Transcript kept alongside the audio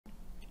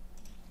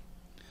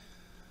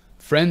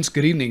Friends,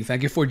 good evening.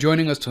 Thank you for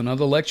joining us to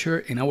another lecture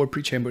in our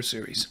pre-chamber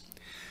series.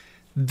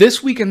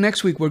 This week and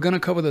next week, we're going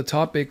to cover the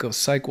topic of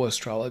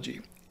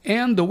psychoastrology.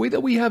 And the way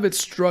that we have it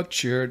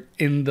structured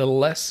in the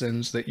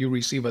lessons that you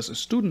receive as a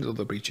student of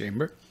the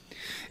pre-chamber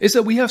is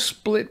that we have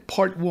split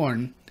part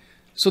one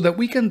so that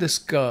we can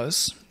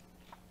discuss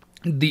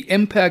the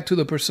impact to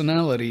the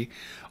personality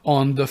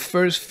on the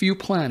first few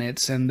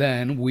planets, and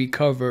then we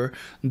cover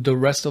the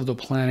rest of the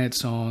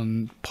planets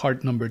on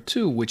part number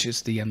two, which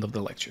is the end of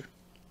the lecture.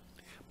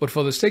 But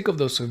for the sake of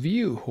those of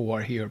you who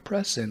are here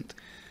present,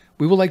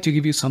 we would like to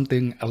give you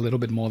something a little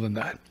bit more than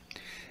that.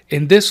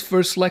 In this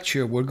first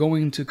lecture, we're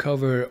going to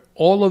cover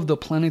all of the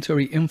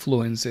planetary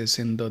influences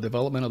in the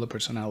development of the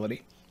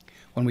personality.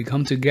 When we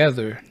come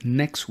together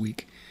next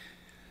week,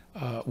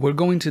 we're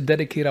going to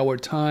dedicate our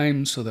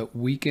time so that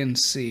we can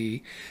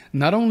see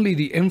not only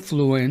the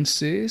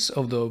influences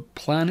of the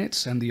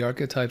planets and the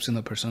archetypes in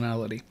the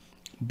personality,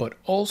 but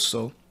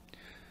also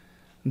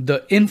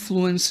the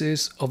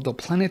influences of the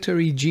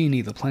planetary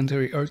genie, the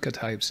planetary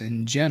archetypes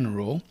in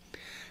general,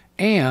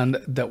 and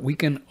that we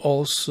can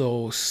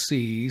also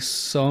see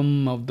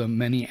some of the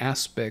many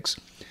aspects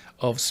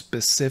of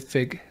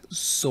specific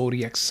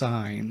zodiac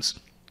signs.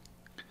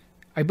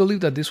 I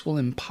believe that this will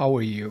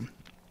empower you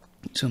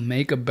to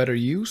make a better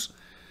use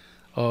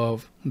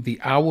of the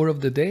hour of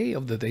the day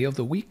of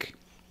the week,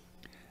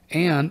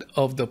 and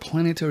of the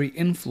planetary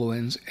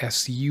influence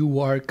as you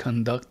are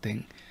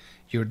conducting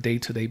your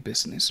day-to-day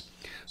business.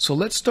 So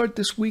let's start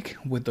this week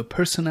with the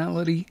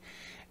personality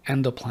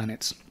and the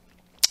planets.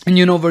 And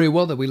you know very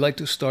well that we like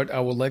to start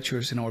our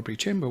lectures in our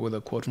pre-chamber with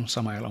a quote from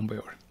Samael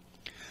Aumbeor.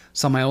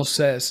 Samael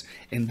says,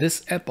 "In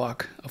this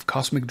epoch of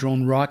cosmic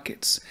drone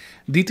rockets,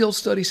 detailed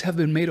studies have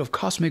been made of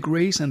cosmic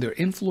rays and their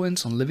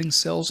influence on living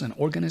cells and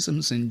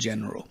organisms in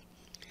general.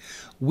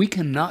 We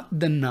cannot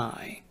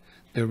deny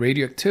the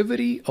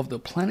radioactivity of the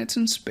planets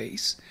in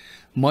space,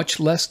 much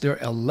less their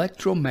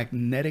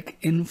electromagnetic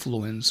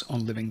influence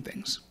on living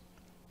things."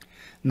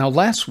 Now,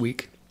 last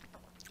week,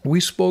 we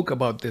spoke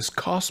about this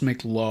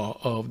cosmic law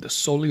of the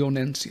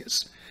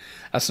Solionensius.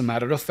 As a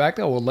matter of fact,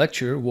 our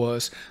lecture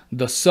was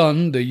the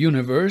sun, the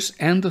universe,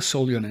 and the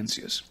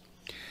Solionensius.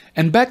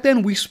 And back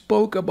then, we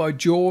spoke about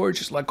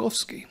George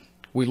Lakovsky.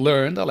 We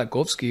learned that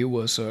Lakovsky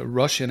was a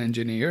Russian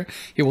engineer.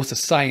 He was a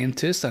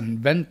scientist, an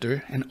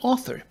inventor, an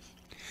author.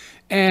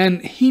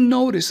 And he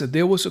noticed that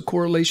there was a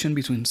correlation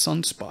between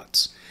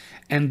sunspots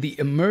and the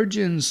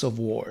emergence of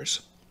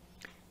wars.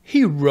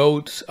 He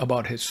wrote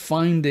about his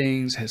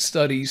findings, his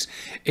studies,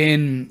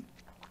 in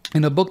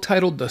a book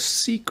titled The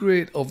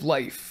Secret of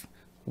Life,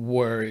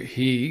 where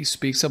he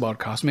speaks about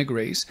cosmic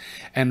rays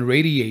and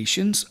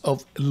radiations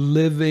of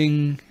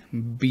living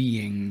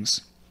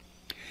beings.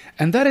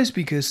 And that is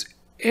because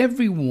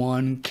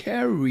everyone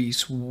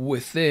carries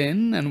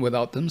within and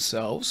without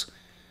themselves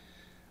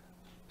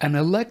an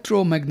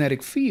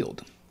electromagnetic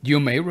field. You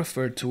may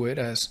refer to it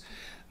as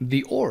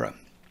the aura.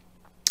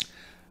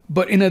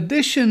 But in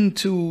addition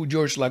to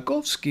George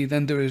Lakovsky,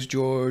 then there is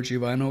George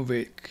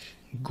Ivanovich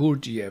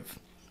Gurdjieff.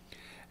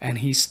 And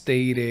he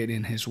stated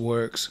in his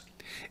works,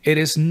 "It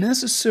is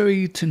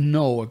necessary to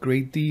know a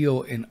great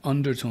deal in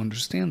order to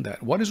understand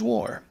that. What is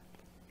war?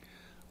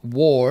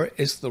 War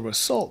is the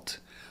result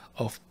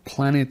of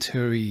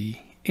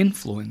planetary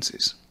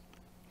influences."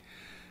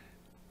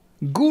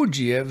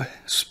 Gurdjieff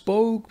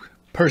spoke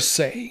per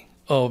se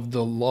of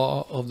the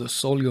law of the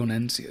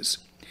Solionensius.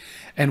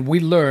 And we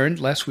learned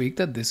last week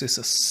that this is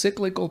a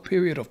cyclical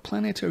period of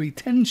planetary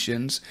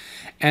tensions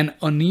and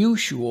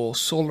unusual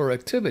solar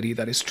activity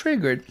that is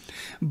triggered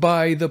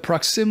by the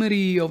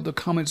proximity of the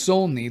comet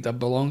Zolny that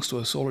belongs to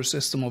a solar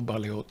system of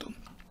Baleoto.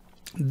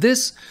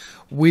 This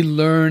we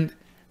learned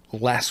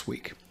last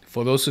week.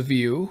 For those of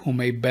you who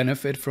may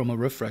benefit from a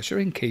refresher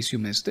in case you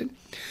missed it,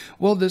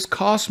 well, this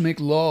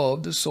cosmic law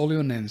of the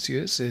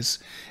Solionensius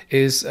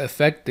is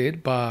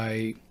affected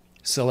by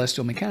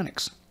celestial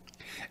mechanics.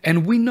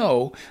 And we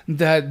know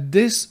that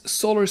this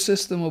solar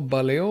system of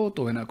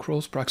Baleoto, in a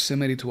close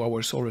proximity to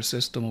our solar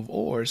system of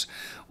Ors,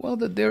 well,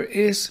 that there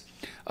is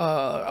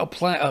a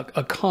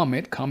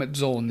comet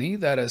Zolny,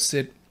 that as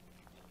it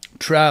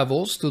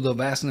travels through the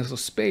vastness of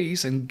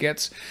space and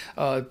gets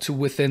to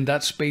within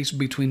that space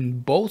between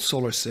both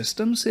solar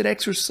systems, it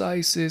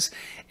exercises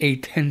a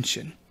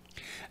tension.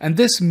 And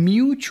this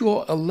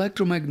mutual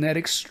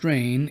electromagnetic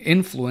strain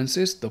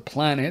influences the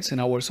planets in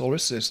our solar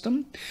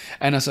system.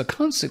 And as a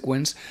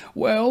consequence,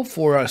 well,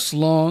 for as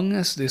long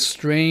as this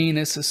strain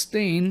is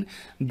sustained,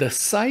 the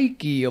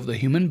psyche of the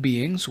human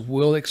beings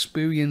will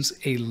experience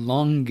a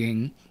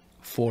longing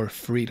for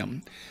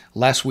freedom.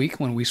 Last week,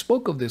 when we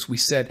spoke of this, we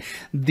said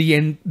the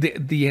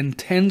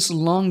intense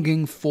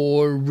longing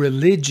for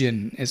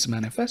religion is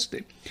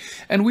manifested.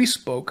 And we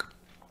spoke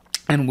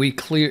and we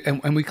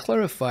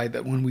clarified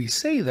that when we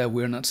say that,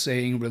 we're not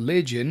saying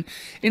religion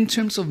in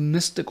terms of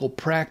mystical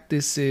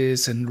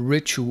practices and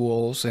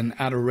rituals and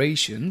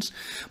adorations,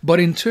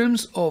 but in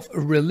terms of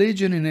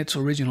religion in its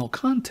original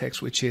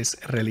context, which is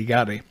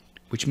religare,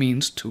 which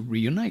means to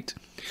reunite.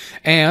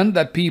 And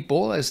that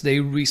people, as they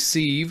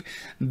receive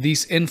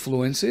these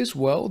influences,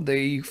 well,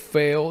 they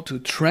fail to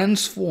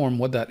transform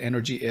what that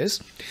energy is.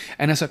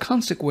 And as a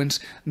consequence,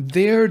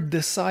 their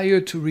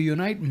desire to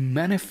reunite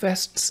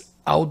manifests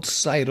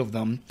outside of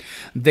them.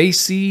 They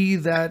see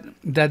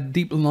that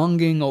deep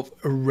longing of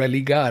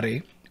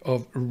religare,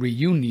 of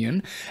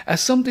reunion,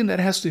 as something that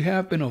has to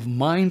happen, of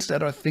minds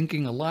that are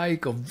thinking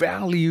alike, of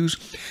values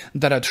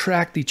that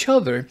attract each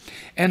other.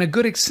 And a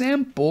good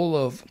example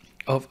of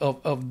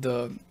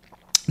the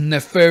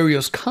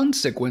nefarious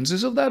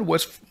consequences of that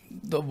was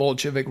the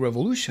Bolshevik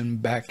Revolution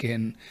back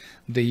in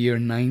the year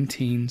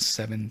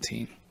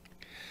 1917.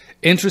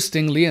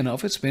 Interestingly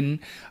enough, it's been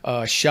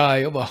shy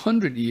of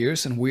 100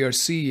 years, and we are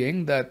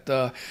seeing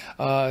that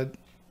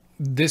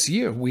this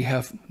year we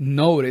have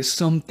noticed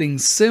something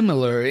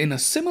similar in a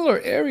similar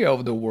area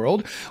of the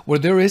world, where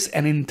there is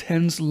an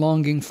intense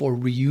longing for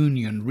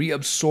reunion,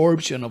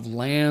 reabsorption of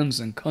lands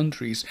and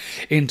countries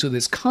into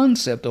this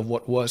concept of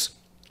what was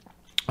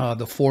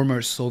the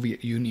former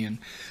Soviet Union.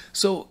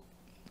 So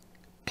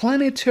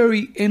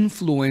planetary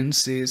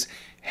influences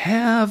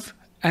have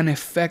an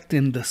effect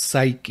in the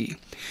psyche.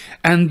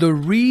 And the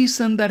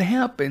reason that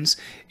happens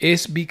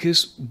is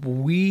because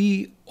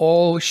we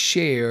all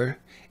share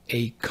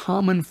a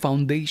common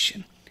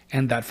foundation,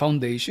 and that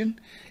foundation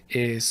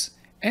is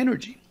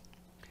energy.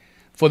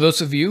 For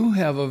those of you who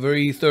have a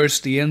very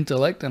thirsty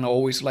intellect and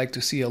always like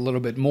to see a little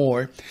bit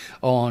more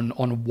on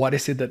what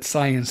is it that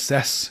science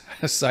says,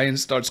 as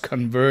science starts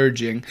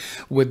converging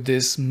with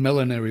this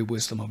millenary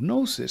wisdom of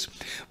Gnosis,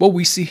 what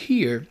we see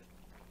here,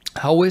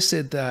 how is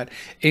it that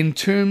in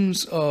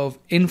terms of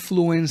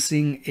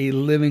influencing a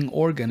living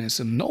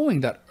organism,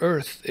 knowing that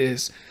Earth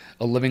is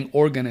a living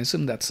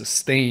organism that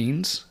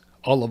sustains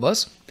all of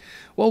us,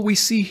 well, we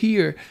see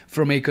here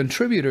from a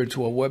contributor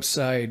to a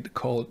website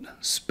called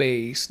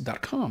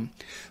space.com,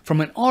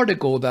 from an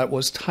article that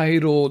was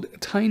titled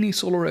 "Tiny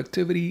Solar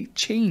Activity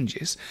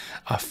Changes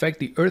Affect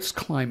the Earth's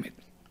Climate."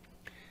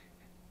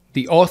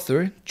 The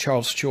author,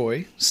 Charles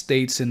Choi,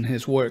 states in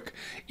his work,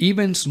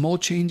 even small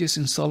changes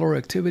in solar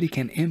activity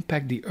can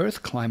impact the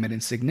Earth climate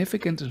in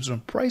significant and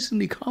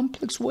surprisingly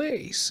complex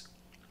ways.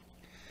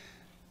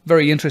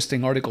 Very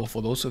interesting article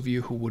for those of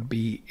you who would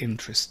be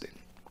interested.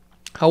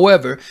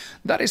 However,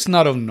 that is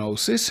not of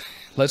Gnosis.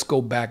 Let's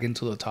go back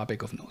into the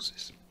topic of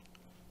Gnosis.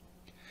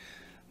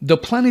 The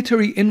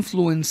planetary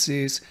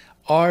influences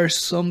are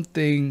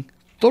something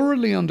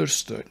thoroughly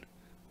understood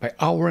by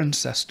our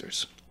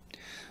ancestors.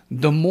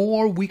 The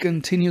more we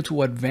continue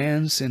to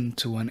advance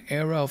into an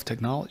era of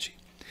technology,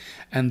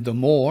 and the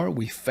more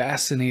we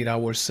fascinate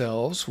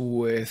ourselves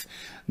with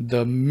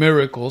the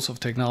miracles of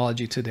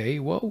technology today,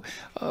 well,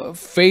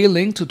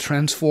 failing to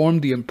transform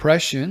the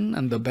impression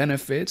and the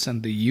benefits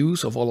and the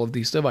use of all of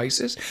these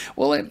devices,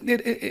 well,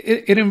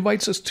 it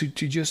invites us to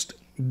just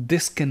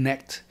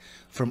disconnect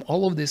from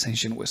all of this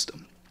ancient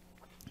wisdom.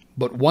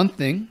 But one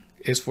thing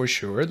is for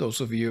sure, those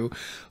of you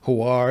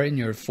who are in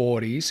your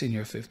 40s, in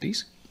your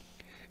 50s,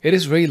 it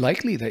is very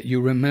likely that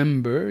you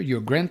remember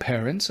your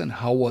grandparents and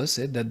how was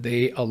it that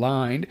they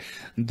aligned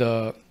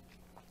the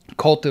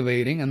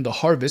cultivating and the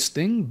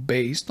harvesting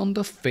based on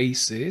the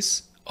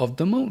phases of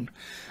the moon.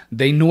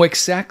 They knew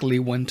exactly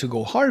when to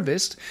go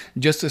harvest,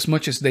 just as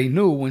much as they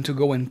knew when to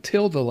go and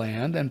till the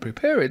land and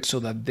prepare it so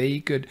that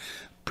they could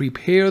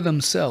prepare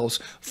themselves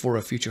for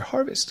a future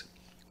harvest.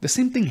 The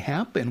same thing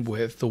happened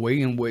with the way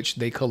in which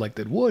they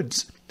collected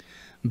woods.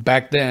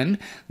 Back then,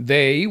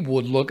 they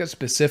would look at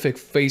specific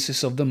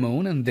phases of the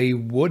moon and they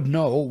would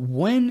know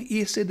when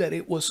is it that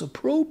it was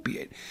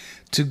appropriate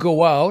to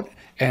go out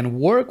and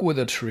work with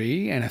a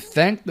tree and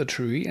thank the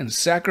tree and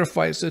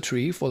sacrifice the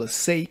tree for the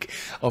sake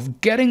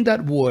of getting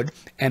that wood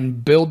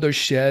and build their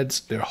sheds,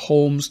 their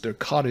homes, their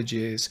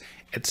cottages,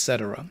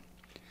 etc.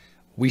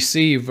 We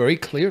see very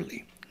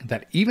clearly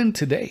that even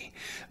today,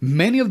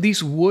 many of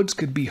these woods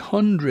could be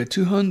 100,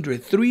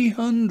 200,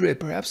 300,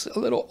 perhaps a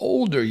little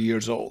older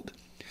years old.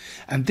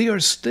 And they are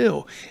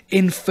still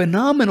in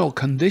phenomenal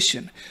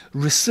condition,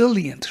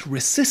 resilient,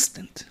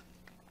 resistant.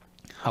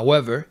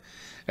 However,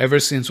 ever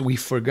since we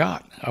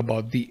forgot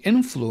about the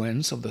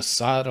influence of the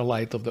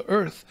satellite of the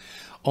Earth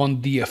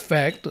on the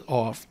effect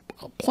of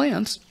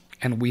plants,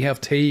 and we have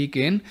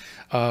taken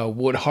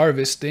wood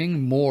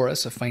harvesting more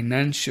as a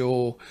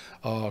financial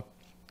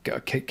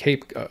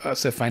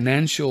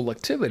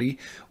activity,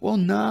 well,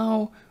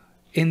 now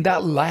in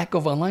that lack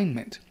of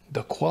alignment,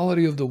 the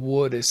quality of the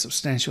wood is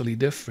substantially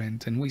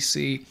different, and we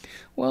see,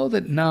 well,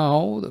 that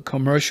now the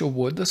commercial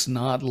wood does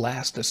not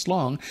last as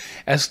long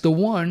as the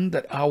one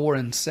that our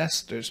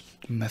ancestors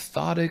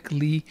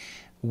methodically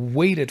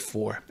waited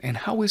for. And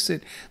how is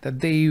it that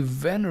they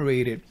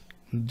venerated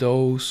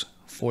those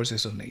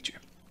forces of nature?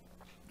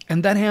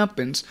 And that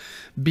happens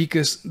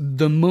because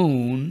the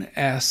moon,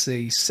 as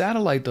a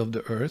satellite of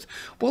the Earth,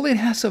 well, it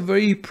has a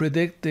very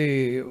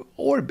predicted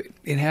orbit.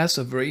 It has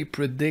a very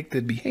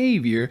predicted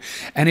behavior,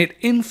 and it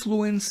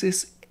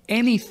influences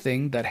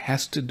anything that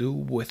has to do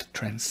with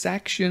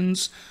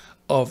transactions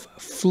of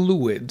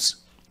fluids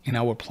in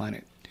our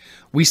planet.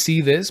 We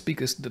see this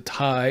because the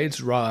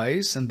tides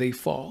rise and they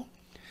fall.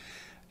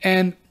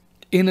 And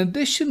in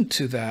addition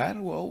to that,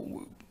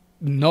 well,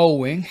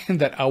 knowing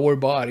that our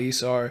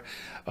bodies are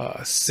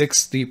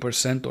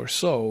 60% or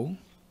so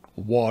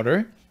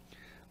water,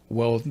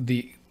 well,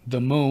 the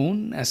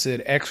moon, as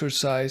it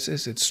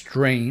exercises its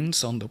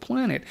strains on the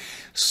planet,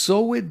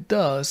 so it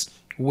does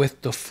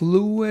with the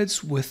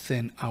fluids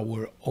within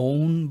our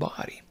own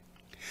body.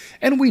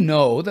 And we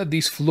know that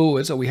these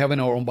fluids that we have in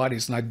our own body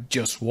is not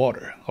just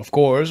water. Of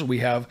course, we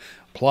have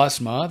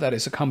plasma that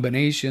is a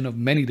combination of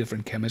many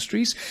different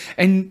chemistries.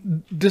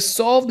 And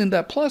dissolved in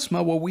that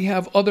plasma, well, we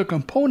have other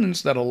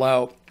components that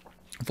allow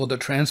for the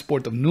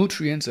transport of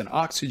nutrients and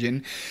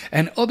oxygen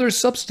and other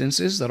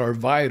substances that are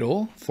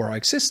vital for our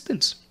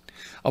existence.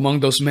 Among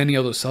those many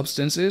other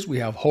substances, we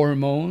have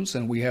hormones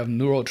and we have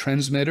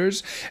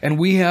neurotransmitters and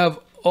we have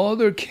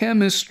other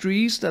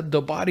chemistries that the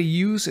body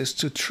uses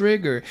to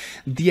trigger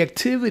the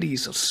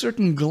activities of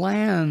certain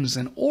glands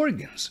and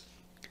organs.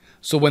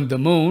 So when the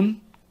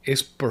moon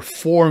is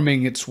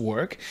performing its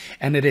work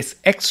and it is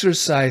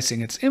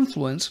exercising its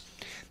influence,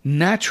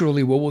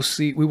 naturally we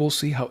will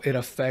see how it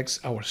affects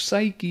our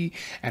psyche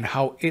and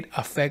how it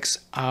affects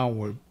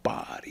our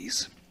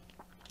bodies.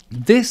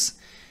 This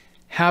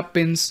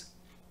happens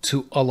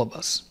to all of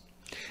us.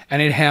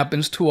 And it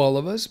happens to all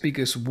of us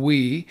because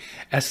we,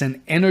 as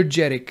an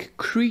energetic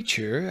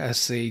creature,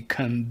 as a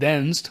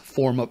condensed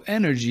form of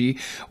energy,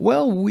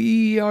 well,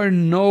 we are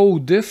no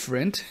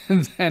different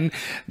than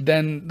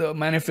the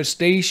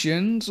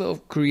manifestations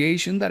of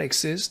creation that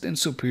exist in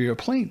superior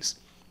planes.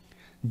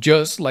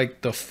 Just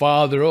like the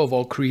Father of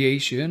all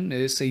creation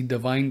is a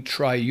divine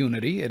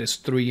triunity, it is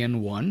 3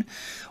 in 1.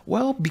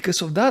 Well,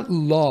 because of that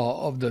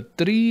law of the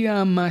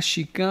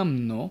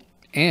Triamashikamno,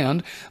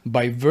 and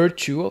by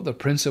virtue of the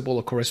principle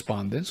of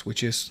correspondence,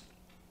 which is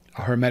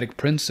a Hermetic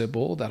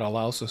principle that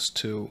allows us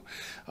to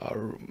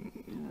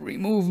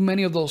remove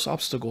many of those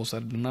obstacles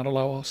that do not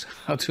allow us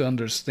how to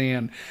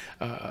understand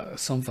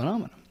some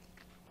phenomena.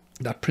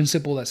 That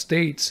principle that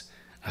states,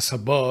 as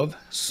above,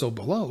 so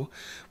below,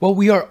 well,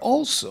 we are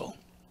also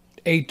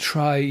a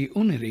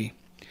triunity.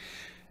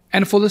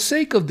 And for the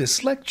sake of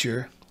this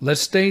lecture,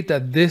 let's state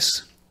that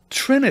this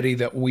Trinity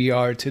that we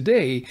are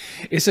today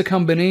is a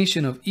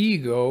combination of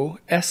ego,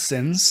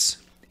 essence,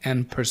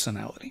 and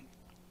personality.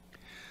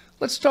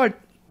 Let's start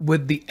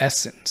with the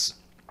essence,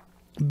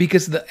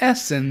 because the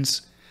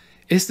essence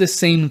is the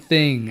same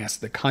thing as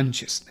the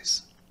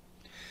consciousness.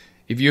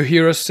 If you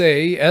hear us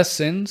say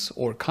essence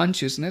or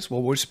consciousness,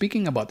 well, we're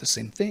speaking about the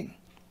same thing.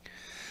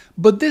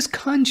 But this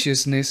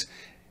consciousness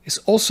is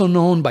also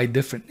known by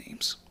different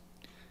names.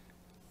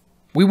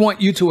 We want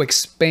you to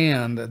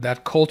expand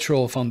that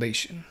cultural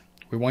foundation.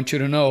 We want you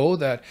to know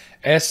that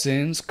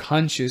essence,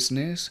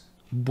 consciousness,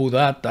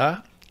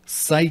 Buddhata,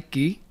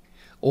 psyche,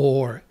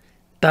 or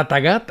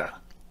Tathagata,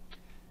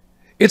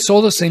 it's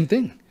all the same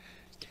thing.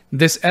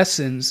 This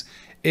essence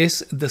is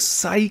the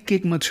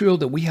psychic material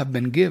that we have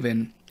been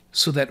given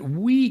so that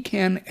we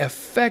can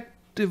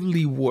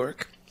effectively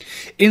work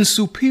in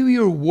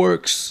superior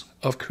works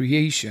of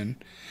creation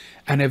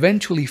and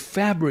eventually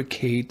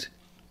fabricate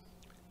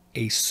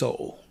a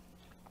soul.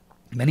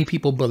 Many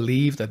people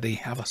believe that they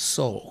have a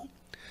soul,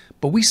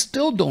 but we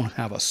still don't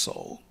have a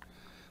soul.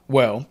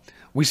 Well,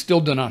 we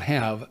still do not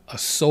have a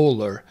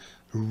solar,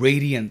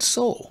 radiant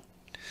soul.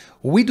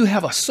 We do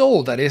have a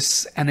soul that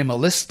is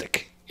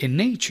animalistic in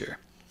nature.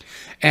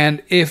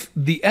 And if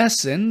the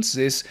essence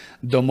is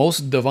the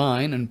most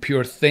divine and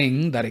pure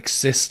thing that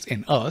exists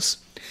in us,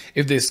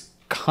 if this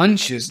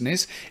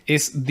consciousness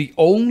is the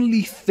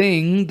only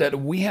thing that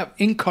we have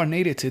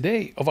incarnated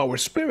today of our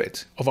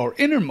spirit, of our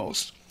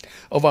innermost,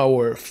 of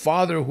our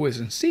Father who is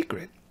in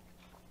secret,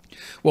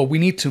 well, we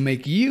need to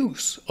make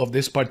use of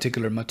this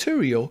particular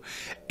material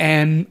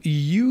and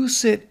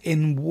use it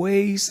in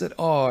ways that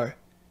are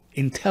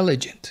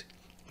intelligent.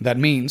 That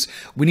means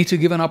we need to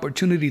give an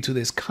opportunity to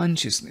this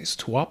consciousness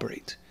to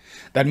operate.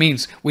 That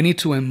means we need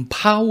to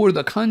empower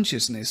the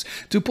consciousness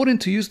to put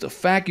into use the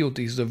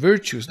faculties, the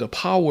virtues, the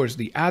powers,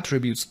 the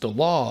attributes, the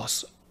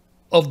laws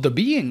of the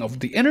being, of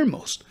the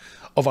innermost,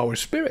 of our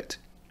spirit.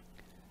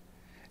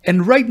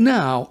 And right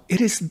now,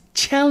 it is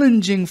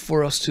challenging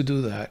for us to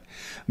do that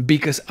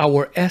because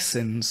our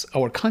essence,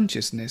 our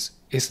consciousness,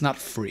 is not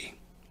free.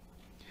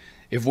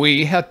 If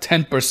we had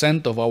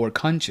 10% of our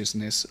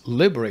consciousness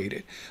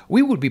liberated,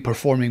 we would be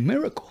performing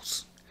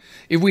miracles.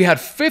 If we had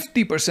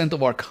 50%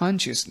 of our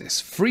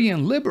consciousness free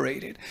and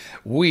liberated,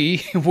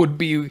 we would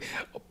be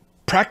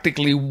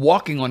practically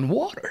walking on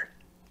water.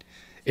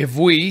 If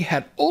we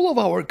had all of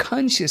our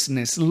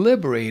consciousness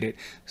liberated,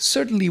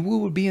 certainly we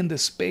would be in the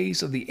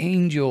space of the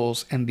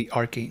angels and the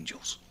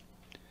archangels.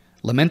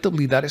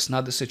 Lamentably, that is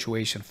not the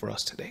situation for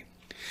us today.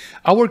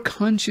 Our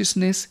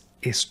consciousness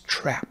is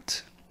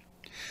trapped.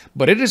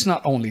 But it is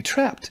not only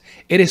trapped,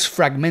 it is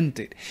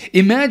fragmented.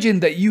 Imagine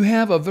that you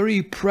have a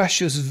very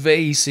precious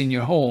vase in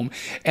your home,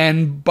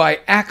 and by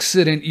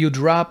accident you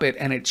drop it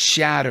and it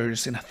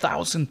shatters in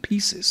 1,000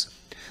 pieces.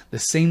 The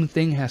same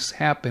thing has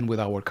happened with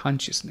our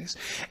consciousness.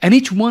 And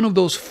each one of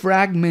those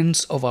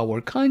fragments of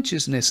our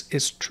consciousness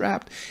is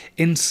trapped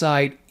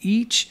inside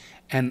each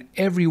and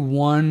every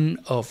one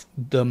of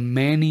the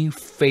many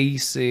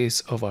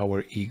faces of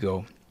our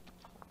ego.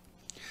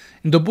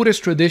 In the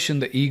Buddhist tradition,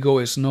 the ego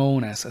is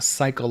known as a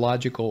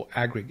psychological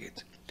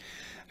aggregate.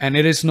 And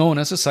it is known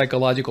as a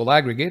psychological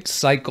aggregate.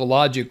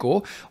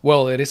 Psychological,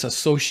 well, it is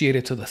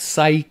associated to the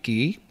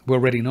psyche. We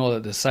already know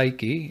that the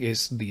psyche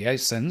is the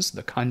essence,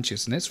 the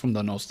consciousness from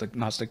the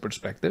Gnostic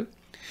perspective.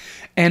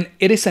 And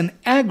it is an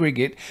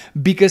aggregate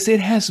because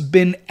it has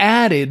been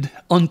added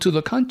onto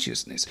the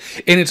consciousness.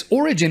 In its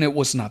origin, it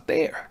was not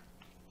there.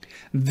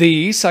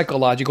 These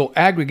psychological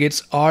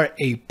aggregates are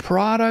a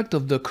product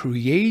of the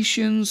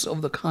creations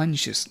of the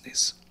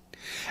consciousness.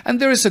 And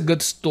there is a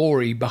good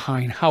story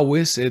behind how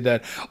is it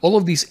that all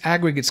of these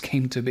aggregates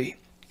came to be.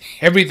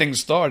 Everything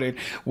started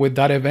with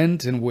that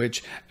event in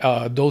which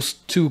those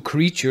two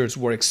creatures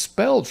were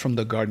expelled from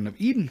the Garden of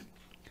Eden.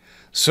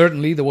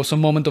 Certainly, there was a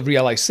moment of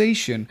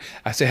realization,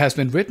 as it has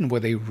been written,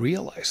 where they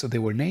realized that they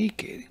were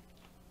naked.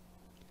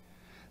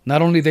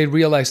 Not only they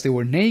realized they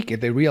were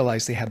naked, they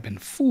realized they had been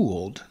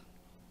fooled.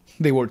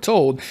 They were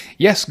told,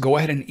 yes, go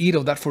ahead and eat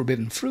of that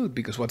forbidden fruit,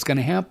 because what's going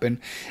to happen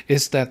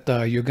is that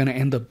you're going to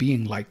end up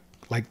being like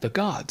the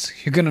gods.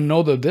 You're going to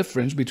know the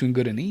difference between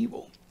good and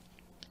evil.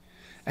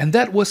 And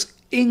that was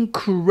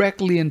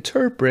incorrectly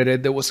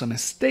interpreted. There was a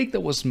mistake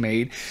that was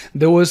made.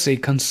 There was a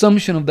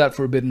consumption of that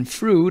forbidden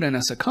fruit. And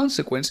as a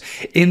consequence,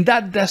 in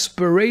that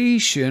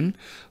desperation,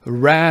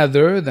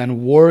 rather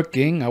than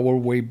working our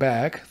way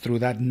back through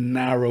that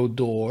narrow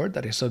door,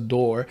 that is a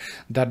door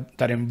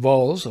that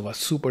involves of a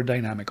super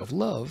dynamic of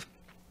love,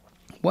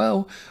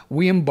 well,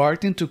 we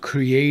embarked into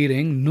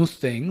creating new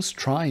things,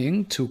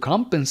 trying to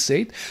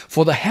compensate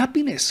for the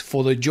happiness,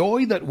 for the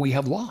joy that we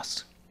have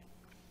lost.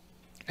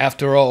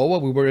 After all,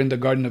 while we were in the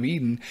Garden of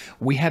Eden,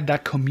 we had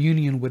that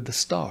communion with the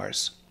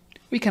stars.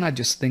 We cannot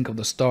just think of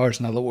the stars,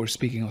 now that we're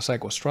speaking of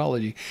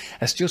psychoastrology,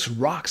 as just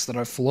rocks that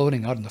are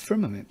floating out in the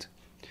firmament.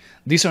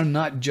 These are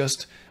not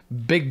just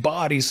big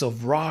bodies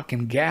of rock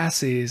and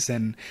gases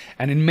and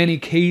in many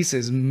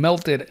cases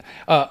melted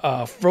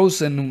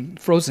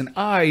frozen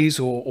ice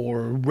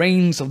or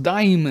rains of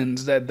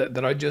diamonds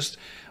that are just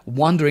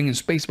wandering in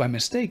space by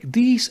mistake.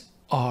 These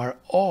are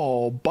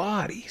all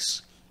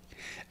bodies.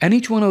 And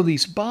each one of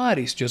these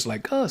bodies, just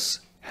like us,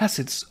 has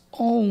its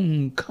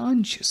own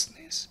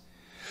consciousness.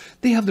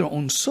 They have their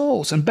own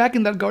souls. And back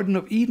in that Garden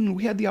of Eden,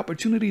 we had the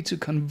opportunity to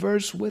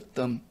converse with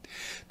them,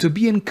 to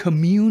be in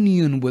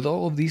communion with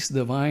all of these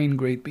divine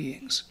great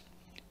beings.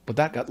 But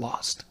that got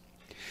lost.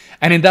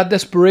 And in that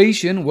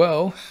desperation,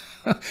 well,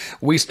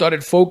 we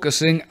started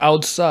focusing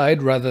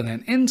outside rather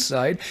than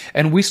inside,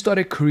 and we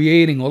started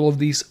creating all of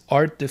these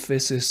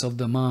artifices of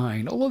the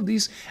mind, all of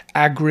these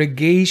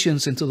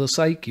aggregations into the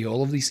psyche,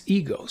 all of these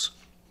egos,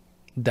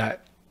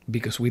 that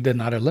because we did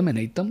not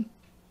eliminate them,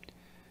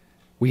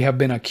 we have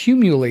been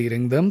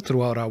accumulating them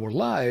throughout our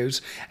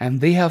lives,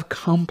 and they have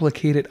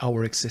complicated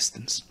our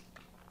existence.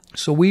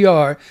 So we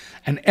are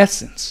an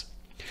essence.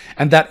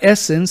 And that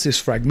essence is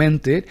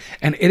fragmented,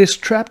 and it is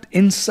trapped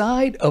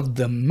inside of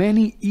the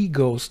many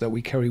egos that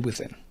we carry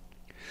within.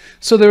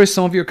 So there is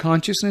some of your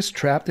consciousness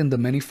trapped in the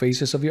many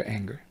phases of your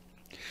anger.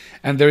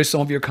 And there is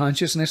some of your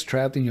consciousness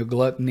trapped in your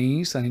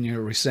gluttonies and in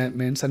your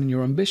resentments and in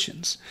your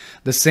ambitions.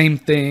 The same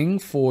thing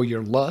for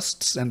your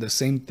lusts, and the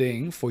same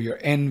thing for your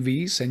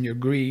envies and your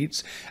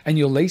greeds and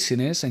your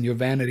laziness and your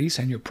vanities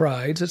and your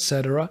prides,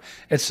 etc.,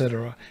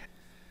 etc.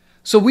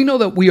 So we know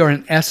that we are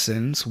an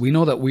essence, we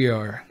know that we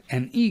are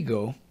an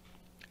ego,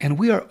 and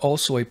we are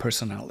also a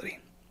personality.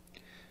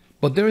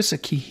 But there is a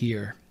key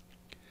here.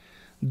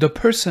 The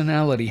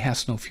personality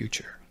has no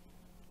future.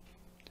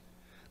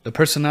 The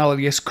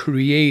personality is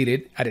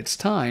created at its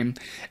time,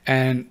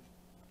 and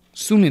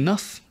soon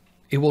enough,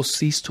 it will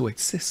cease to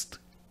exist.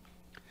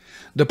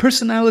 The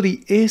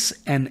personality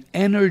is an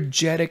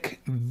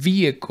energetic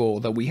vehicle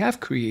that we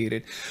have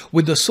created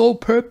with the sole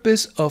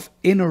purpose of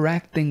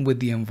interacting with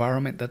the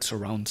environment that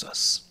surrounds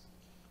us.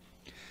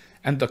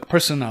 And the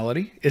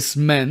personality is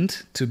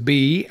meant to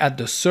be at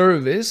the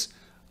service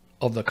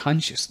of the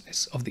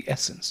consciousness, of the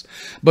essence.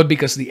 But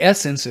because the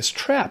essence is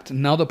trapped,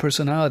 now the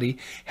personality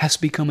has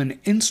become an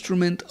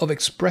instrument of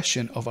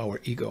expression of our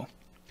ego.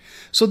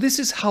 So this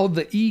is how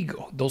the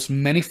ego, those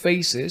many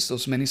faces,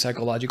 those many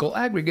psychological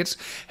aggregates,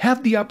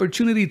 have the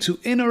opportunity to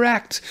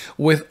interact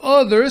with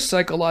other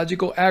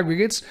psychological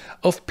aggregates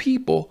of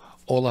people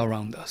all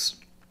around us.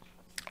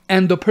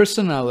 And the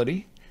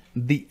personality,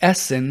 the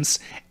essence,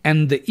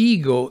 and the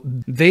ego,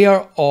 they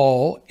are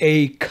all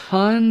a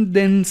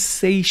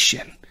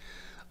condensation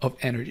of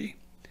energy.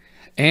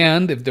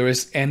 And if there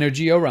is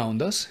energy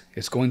around us,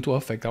 it's going to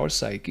affect our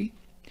psyche.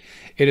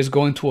 It is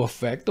going to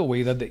affect the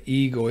way that the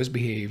ego is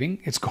behaving.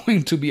 It's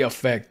going to be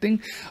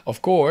affecting,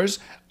 of course,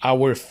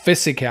 our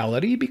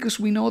physicality, because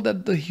we know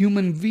that the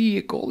human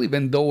vehicle,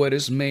 even though it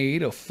is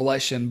made of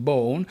flesh and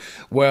bone,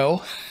 well,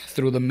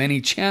 through the many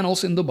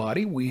channels in the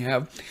body, we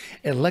have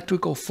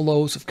electrical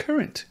flows of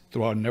current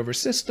through our nervous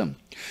system.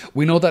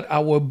 We know that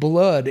our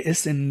blood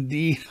is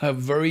indeed a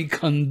very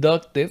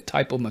conductive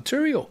type of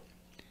material.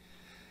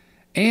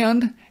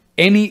 And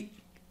any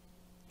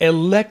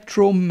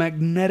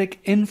electromagnetic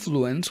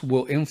influence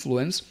will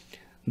influence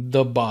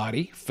the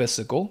body,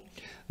 physical,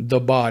 the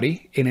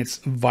body in its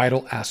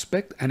vital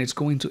aspect, and it's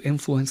going to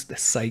influence the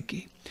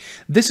psyche.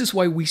 This is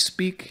why we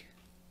speak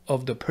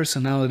of the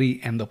personality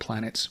and the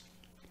planets.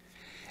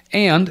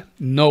 And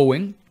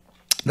knowing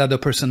that the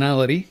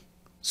personality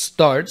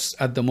starts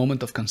at the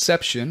moment of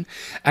conception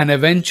and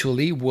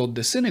eventually will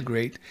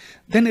disintegrate,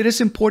 then it is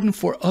important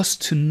for us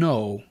to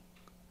know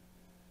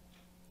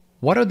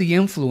what are the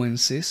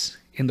influences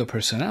in the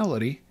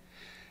personality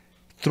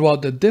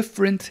throughout the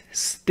different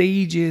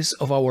stages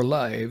of our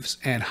lives,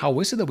 and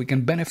how is it that we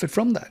can benefit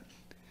from that.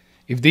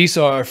 If these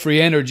are free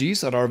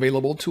energies that are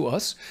available to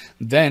us,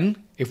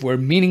 then if we're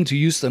meaning to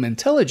use them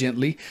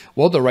intelligently,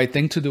 well, the right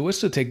thing to do is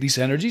to take these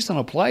energies and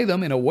apply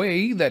them in a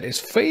way that is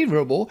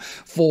favorable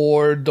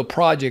for the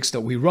projects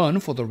that we run,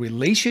 for the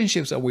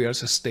relationships that we are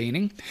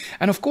sustaining,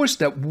 and of course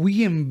that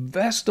we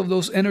invest of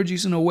those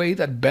energies in a way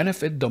that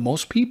benefit the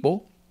most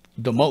people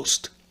the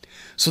most.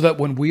 So that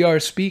when we are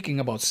speaking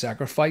about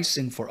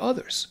sacrificing for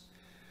others,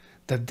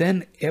 that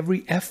then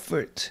every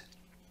effort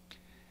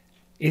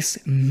is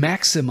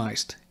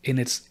maximized in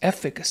its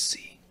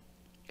efficacy,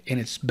 in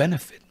its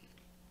benefit.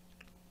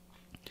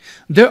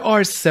 There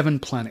are 7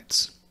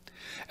 planets.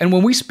 And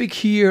when we speak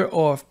here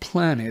of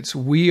planets,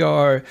 we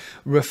are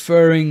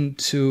referring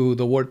to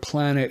the word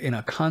planet in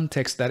a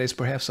context that is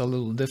perhaps a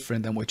little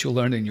different than what you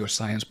learned in your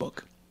science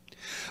book.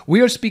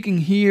 We are speaking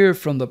here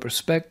from the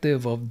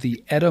perspective of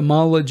the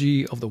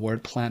etymology of the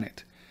word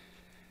planet.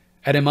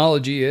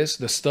 Etymology is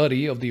the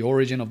study of the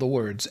origin of the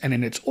words, and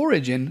in its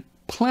origin,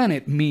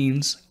 planet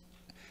means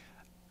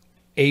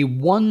a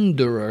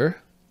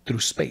wanderer through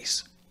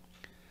space.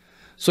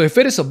 So if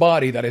it is a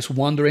body that is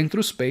wandering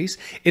through space,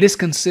 it is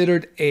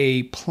considered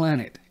a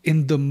planet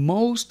in the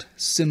most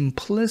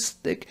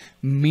simplistic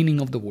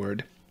meaning of the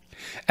word.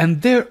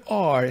 And there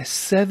are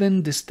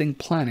 7 distinct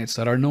planets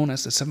that are known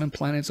as the 7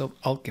 planets of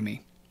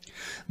alchemy.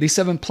 These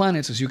 7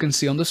 planets, as you can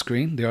see on the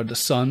screen, they are the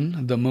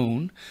Sun, the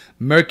Moon,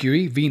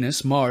 Mercury,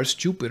 Venus, Mars,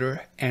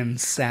 Jupiter,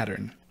 and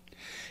Saturn.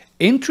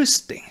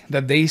 Interesting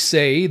that they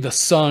say the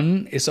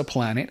Sun is a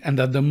planet and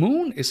that the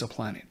Moon is a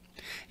planet.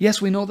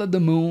 Yes, we know that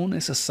the Moon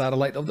is a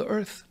satellite of the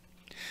Earth.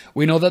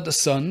 We know that the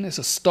Sun is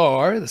a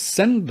star,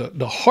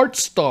 the heart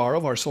star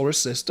of our solar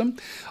system,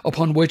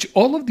 upon which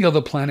all of the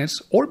other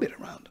planets orbit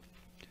around.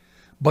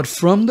 But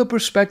from the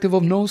perspective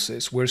of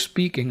Gnosis, we're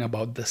speaking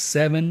about the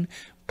 7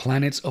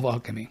 planets of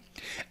alchemy.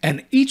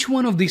 And each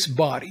one of these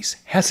bodies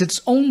has its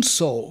own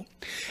soul.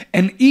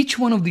 And each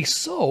one of these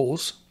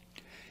souls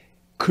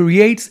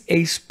creates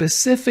a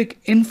specific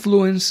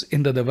influence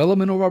in the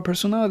development of our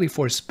personality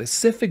for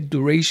specific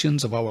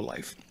durations of our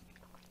life.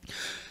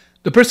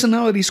 The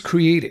personality is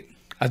created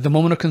at the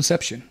moment of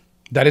conception.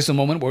 That is the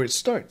moment where it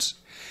starts.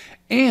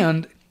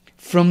 And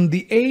from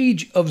the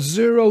age of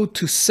 0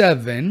 to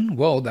 7,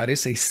 well, that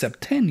is a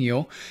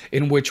septennial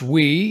in which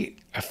we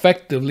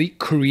effectively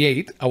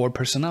create our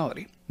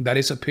personality. That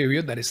is a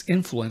period that is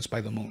influenced by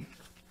the moon.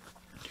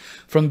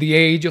 From the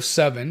age of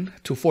 7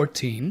 to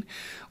 14,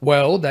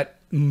 well,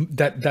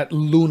 that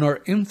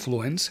lunar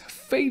influence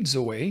fades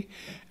away,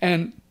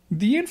 and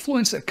the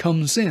influence that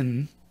comes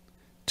in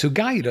to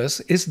guide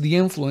us is the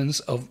influence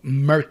of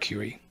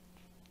Mercury.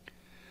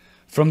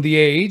 From the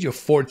age of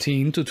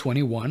 14 to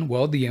 21,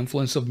 well, the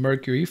influence of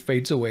Mercury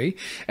fades away,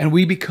 and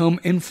we become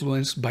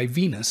influenced by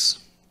Venus.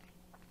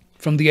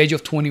 From the age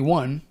of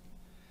 21,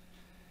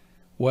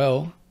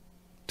 well,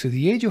 to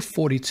the age of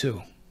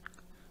 42,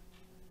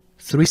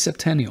 3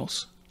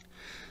 septennials,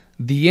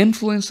 the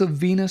influence of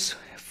Venus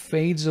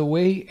fades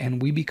away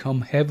and we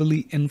become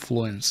heavily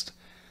influenced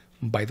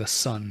by the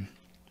sun.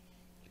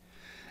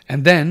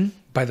 And then,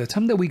 by the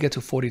time that we get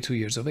to 42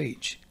 years of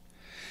age,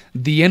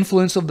 the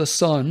influence of the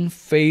sun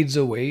fades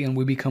away and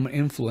we become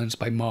influenced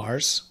by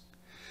Mars.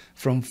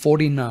 From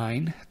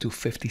 49 to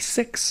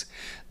 56,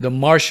 the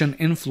Martian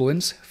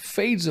influence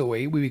fades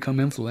away. We become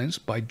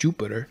influenced by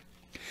Jupiter.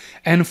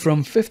 And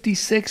from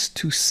 56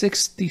 to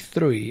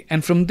 63,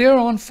 and from there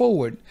on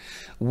forward,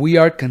 we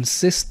are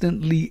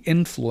consistently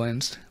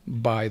influenced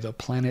by the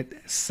planet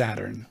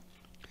Saturn.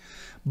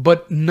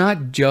 But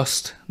not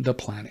just the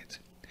planet.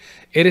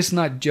 It is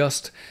not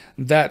just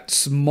that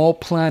small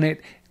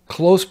planet,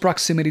 close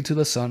proximity to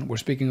the sun, we're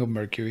speaking of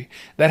Mercury,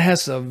 that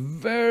has a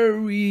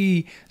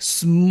very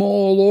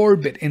small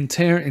orbit in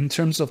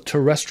terms of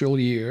terrestrial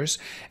years,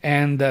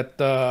 and that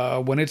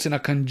when it's in a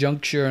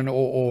conjunction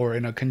or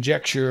in a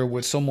conjecture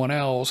with someone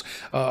else,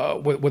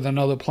 with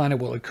another planet,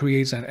 well, it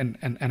creates an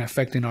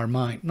effect in our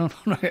mind. No.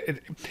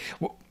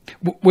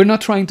 We're not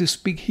trying to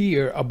speak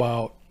here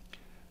about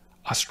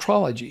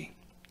astrology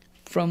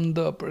from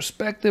the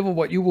perspective of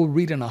what you will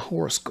read in a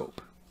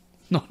horoscope.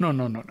 No, no,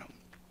 no, no, no.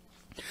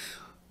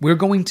 We're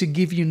going to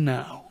give you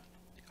now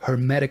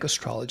Hermetic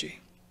astrology.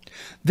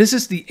 This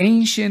is the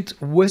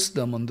ancient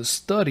wisdom on the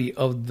study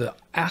of the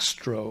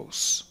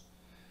astros,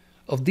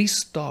 of these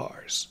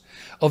stars,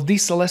 of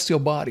these celestial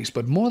bodies,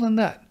 but more than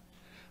that,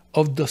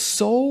 of the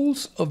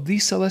souls of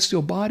these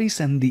celestial bodies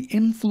and the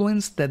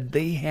influence that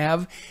they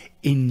have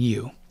in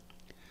you.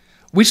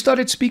 We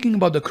started speaking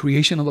about the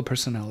creation of the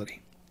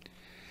personality.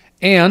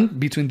 And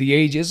between the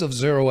ages of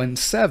 0 and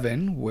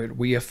 7, where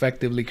we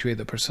effectively create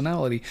the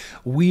personality,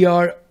 we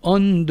are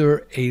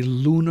under a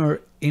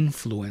lunar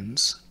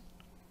influence.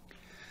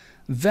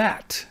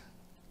 That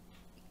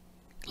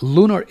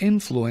lunar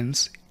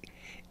influence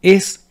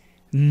is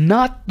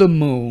not the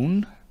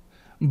moon,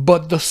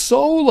 but the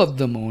soul of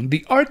the moon,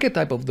 the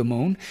archetype of the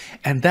moon,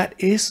 and that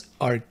is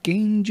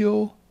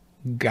Archangel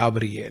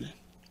Gabriel.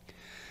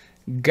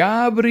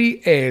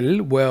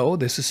 Gabriel, well,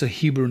 this is a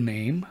Hebrew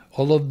name.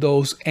 All of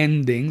those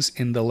endings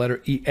in the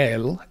letter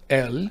El,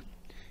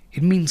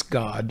 it means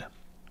God.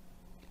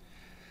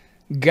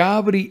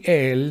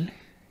 Gabriel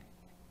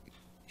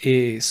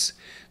is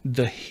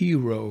the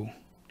hero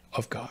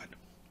of God.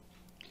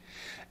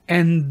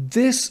 And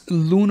this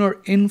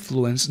lunar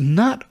influence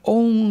not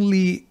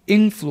only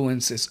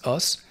influences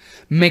us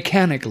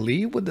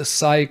mechanically with the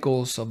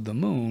cycles of the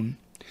moon,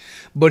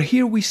 but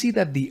here we see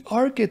that the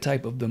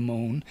archetype of the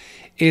moon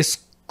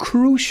is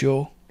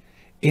crucial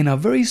in a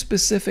very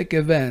specific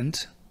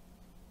event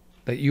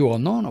that you all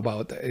know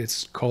about.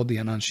 It's called the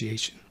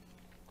Annunciation.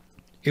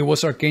 It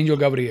was Archangel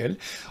Gabriel,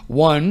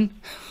 one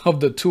of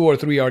the 2 or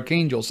 3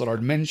 archangels that are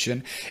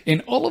mentioned in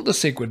all of the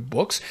sacred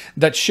books,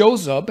 that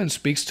shows up and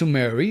speaks to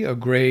Mary, a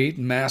great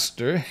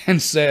master,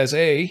 and says,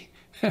 hey,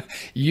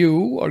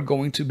 you are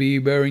going to be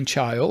bearing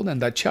child,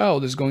 and that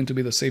child is going to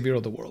be the savior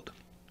of the world.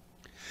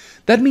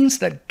 That means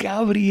that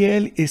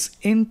Gabriel is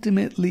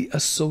intimately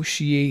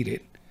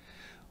associated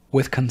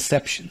with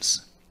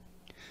conceptions.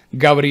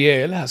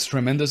 Gabriel has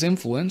tremendous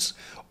influence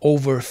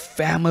over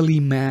family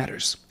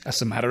matters.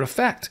 As a matter of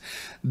fact,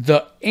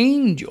 the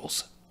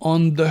angels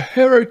on the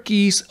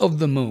hierarchies of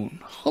the moon,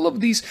 all of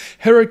these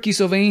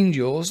hierarchies of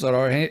angels that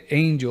are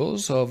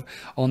angels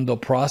on the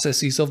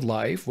processes of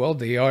life, well,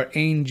 they are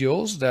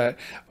angels that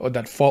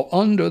fall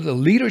under the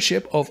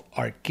leadership of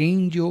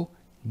Archangel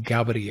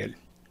Gabriel.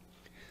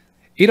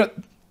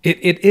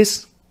 It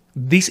is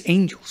these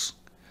angels,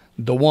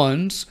 the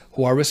ones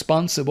who are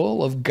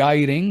responsible of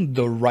guiding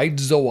the right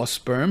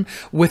zoosperm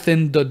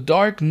within the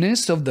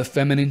darkness of the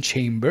feminine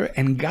chamber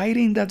and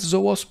guiding that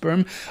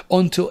zoosperm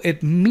until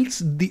it meets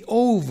the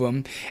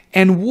ovum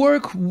and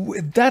work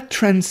with that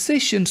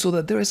transition so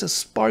that there is a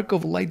spark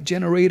of light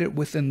generated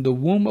within the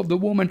womb of the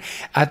woman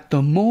at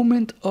the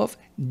moment of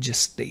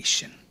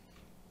gestation.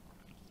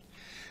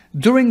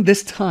 During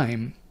this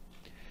time,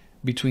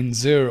 between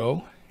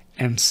 0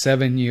 and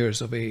 7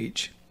 years of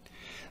age,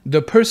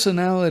 the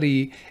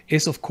personality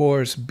is, of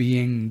course,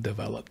 being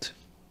developed.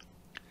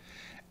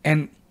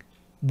 And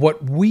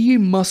what we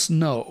must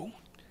know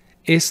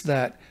is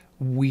that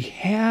we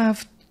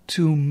have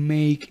to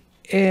make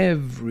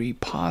every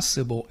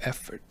possible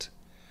effort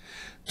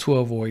to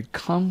avoid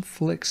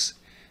conflicts,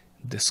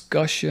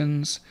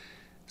 discussions,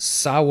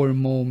 sour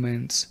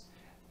moments,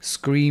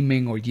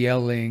 screaming or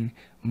yelling,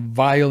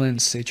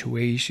 violent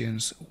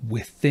situations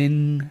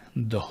within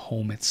the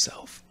home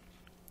itself.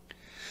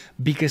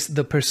 Because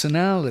the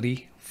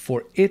personality,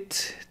 for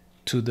it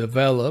to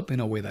develop in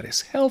a way that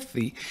is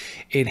healthy,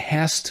 it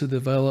has to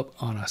develop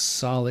on a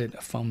solid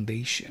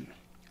foundation.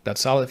 That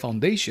solid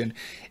foundation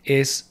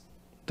is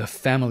the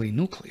family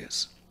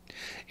nucleus.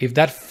 If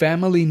that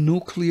family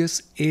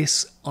nucleus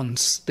is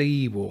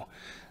unstable,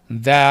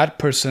 that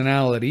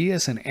personality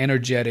as an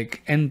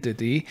energetic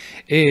entity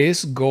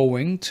is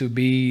going to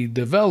be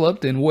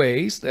developed in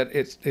ways that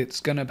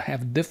it's going to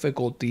have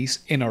difficulties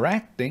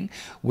interacting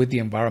with the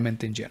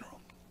environment in general.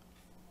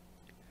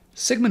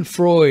 Sigmund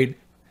Freud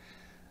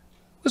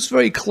was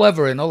very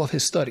clever in all of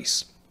his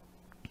studies.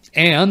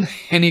 And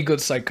any good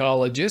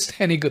psychologist,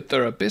 any good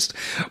therapist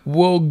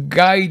will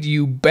guide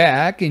you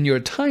back in your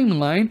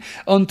timeline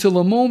until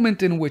a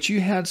moment in which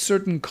you had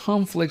certain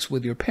conflicts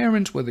with your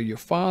parents, whether your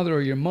father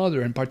or your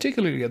mother, and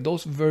particularly at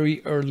those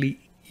very early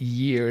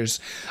years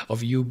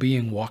of you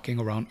walking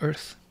around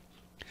Earth.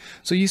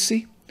 So you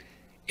see,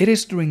 it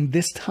is during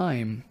this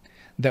time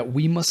that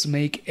we must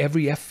make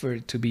every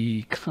effort to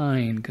be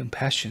kind,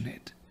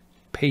 compassionate,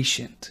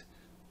 patient,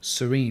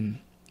 serene,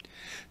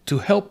 to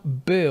help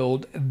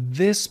build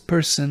this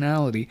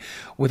personality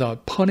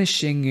without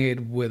punishing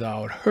it,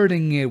 without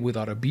hurting it,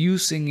 without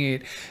abusing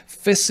it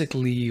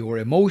physically or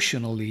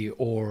emotionally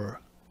or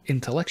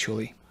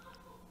intellectually.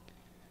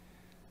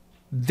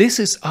 This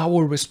is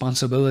our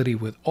responsibility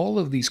with all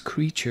of these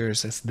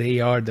creatures as they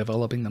are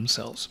developing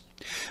themselves.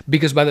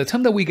 Because by the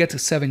time that we get to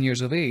 7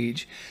 years of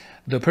age,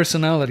 the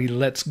personality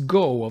lets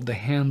go of the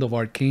hand of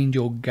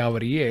Archangel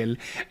Gabriel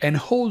and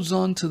holds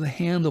on to the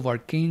hand of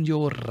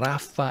Archangel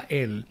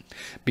Raphael,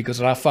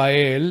 because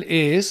Raphael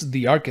is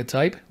the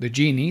archetype, the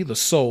genie, the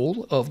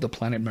soul of the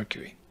planet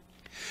Mercury.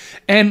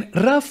 And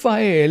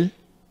Raphael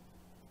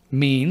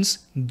means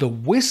the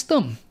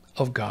wisdom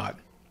of God.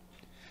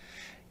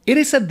 It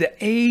is at the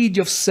age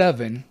of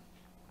 7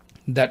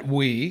 that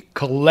we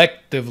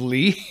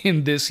collectively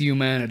in this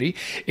humanity,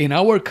 in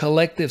our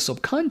collective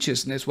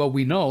subconsciousness, well,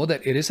 we know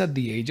that it is at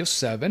the age of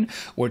 7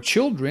 where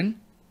children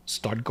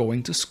start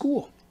going to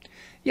school.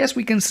 Yes,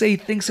 we can say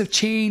things have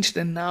changed,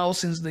 and now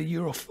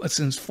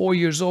since 4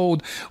 years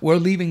old, we're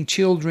leaving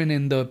children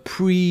in the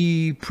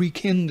pre-kinder,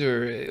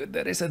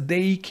 that is a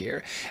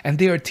daycare, and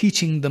they are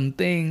teaching them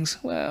things.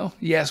 Well,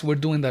 yes, we're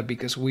doing that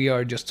because we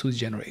are just too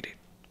generated.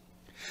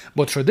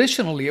 But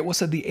traditionally, it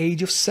was at the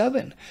age of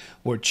 7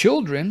 where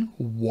children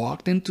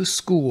walked into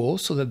school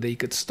so that they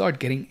could start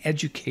getting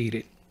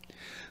educated.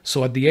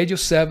 So at the age of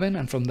 7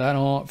 and from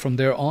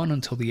there on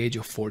until the age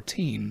of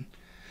 14,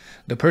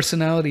 the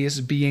personality is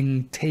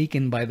being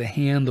taken by the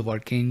hand of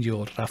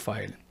Archangel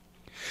Raphael.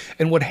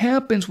 And what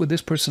happens with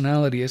this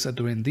personality is that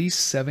during these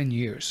 7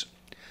 years,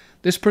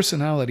 this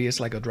personality is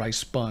like a dry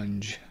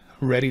sponge,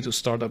 ready to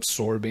start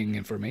absorbing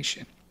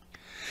information.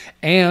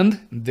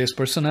 And this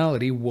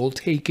personality will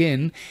take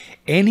in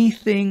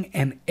anything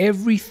and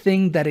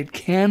everything that it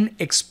can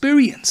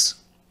experience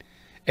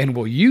and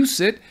will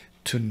use it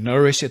to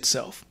nourish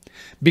itself.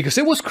 Because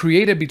it was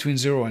created between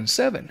 0 and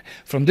 7.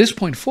 From this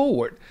point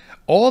forward,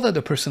 all that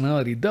the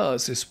personality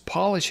does is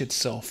polish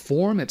itself,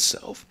 form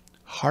itself,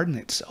 harden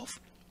itself.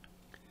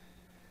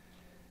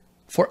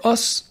 For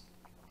us,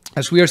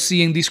 as we are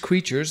seeing these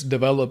creatures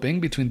developing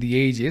between the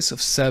ages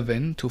of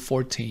 7 to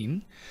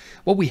 14,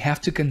 well, we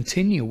have to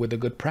continue with the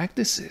good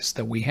practices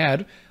that we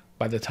had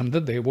by the time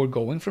that they were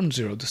going from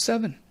 0 to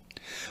 7.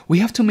 We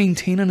have to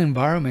maintain an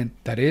environment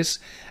that is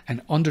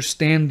an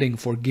understanding,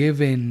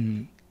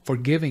 forgiving,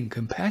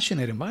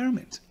 compassionate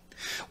environment.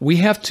 We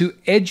have to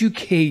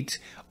educate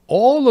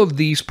all of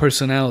these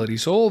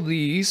personalities, all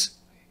these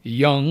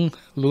young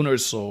lunar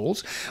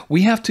souls.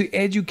 We have to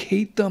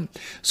educate them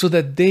so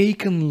that they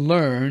can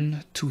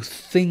learn to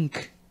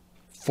think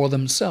for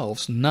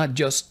themselves, not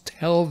just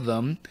tell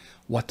them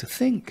what to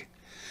think.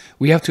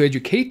 We have to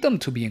educate them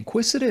to be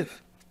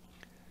inquisitive,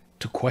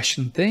 to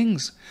question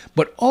things,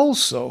 but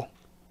also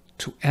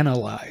to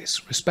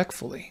analyze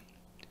respectfully,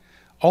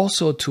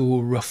 also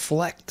to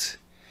reflect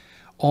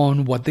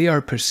on what they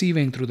are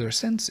perceiving through their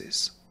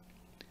senses.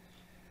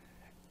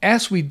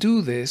 As we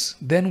do this,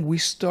 then we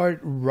start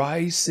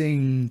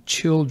raising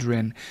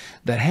children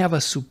that have a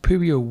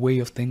superior way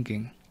of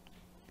thinking.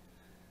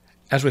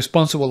 As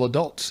responsible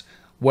adults,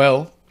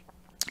 well,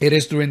 it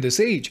is during this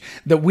age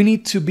that we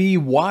need to be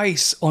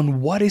wise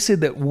on what is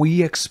it that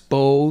we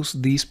expose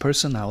these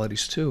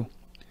personalities to.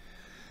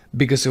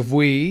 Because if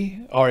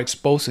we are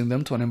exposing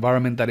them to an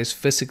environment that is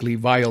physically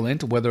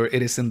violent, whether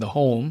it is in the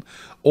home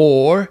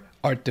or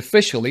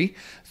artificially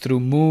through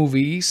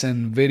movies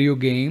and video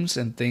games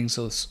and things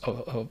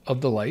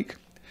of the like,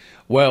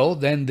 well,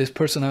 then this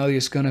personality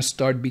is going to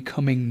start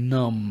becoming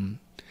numb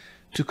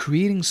to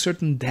creating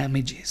certain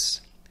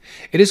damages.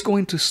 It is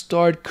going to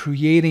start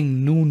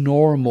creating new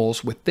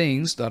normals with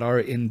things that are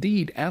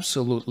indeed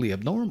absolutely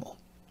abnormal.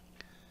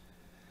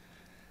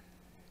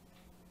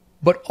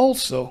 But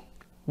also,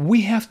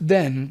 we have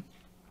then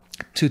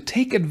to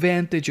take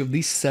advantage of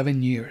these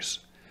 7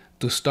 years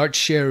to start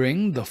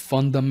sharing the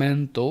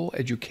fundamental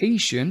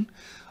education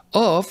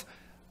of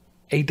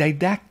a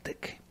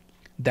didactic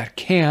that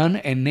can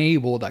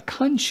enable that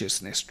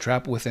consciousness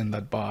trapped within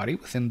that body,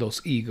 within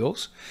those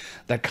egos,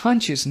 that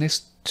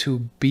consciousness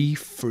to be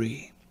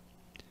free.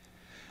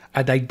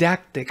 A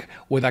didactic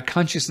where that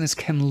consciousness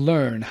can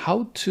learn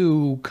how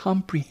to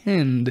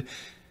comprehend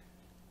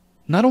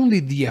not only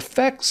the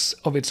effects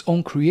of its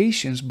own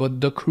creations,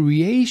 but the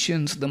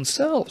creations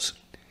themselves.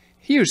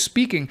 Here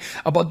speaking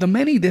about the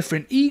many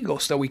different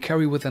egos that we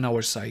carry within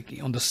our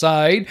psyche. On the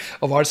side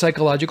of our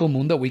psychological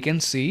moon that we can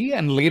see,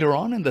 and later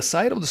on in the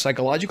side of the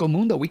psychological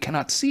moon that we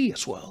cannot see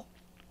as well.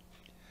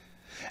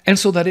 And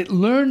so that it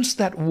learns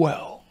that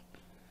well,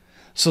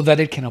 so that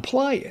it can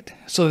apply it,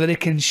 so that it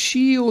can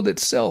shield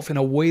itself in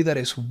a way that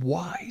is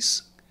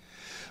wise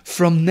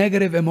from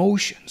negative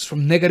emotions,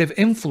 from negative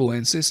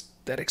influences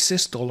that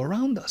exist all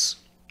around us.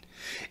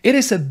 It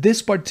is at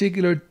this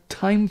particular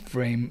time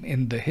frame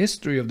in the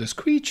history of this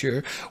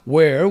creature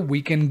where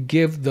we can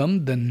give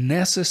them the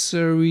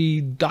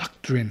necessary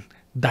doctrine,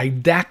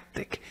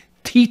 didactic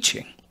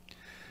teaching,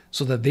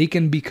 so that they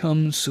can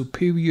become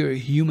superior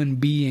human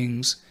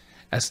beings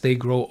as they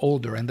grow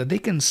older, and that they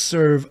can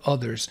serve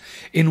others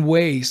in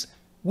ways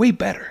way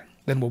better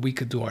than what we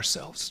could do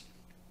ourselves.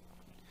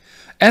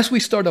 As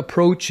we start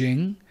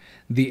approaching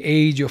the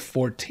age of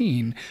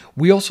 14,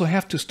 we also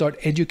have to start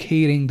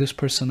educating this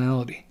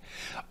personality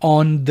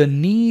on the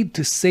need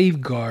to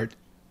safeguard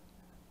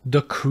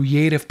the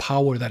creative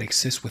power that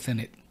exists within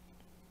it.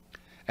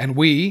 And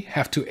we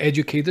have to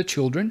educate the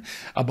children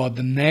about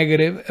the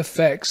negative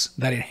effects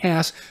that it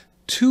has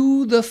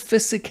to the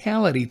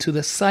physicality, to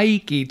the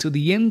psyche, to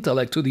the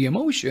intellect, to the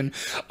emotion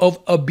of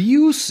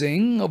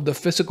abusing of the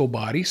physical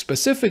body,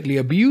 specifically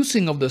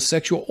abusing of the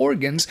sexual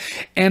organs,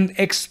 and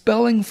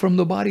expelling from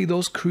the body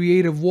those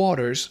creative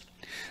waters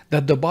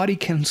that the body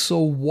can so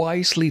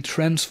wisely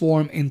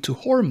transform into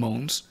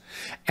hormones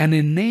and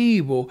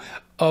enable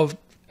of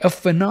a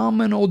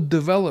phenomenal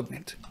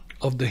development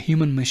of the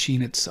human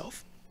machine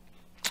itself.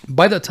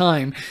 By the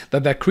time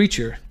that that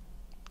creature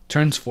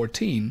turns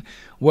 14,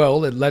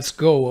 well, it lets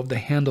go of the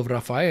hand of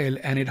Raphael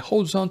and it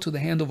holds on to the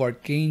hand of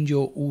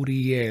Archangel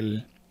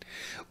Uriel.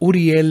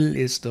 Uriel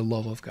is the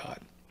love of God.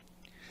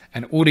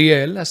 And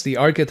Uriel, as the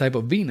archetype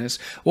of Venus,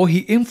 well, he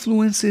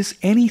influences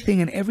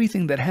anything and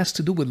everything that has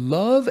to do with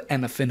love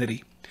and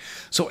affinity.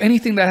 So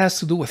anything that has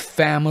to do with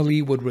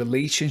family, with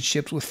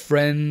relationships with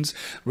friends,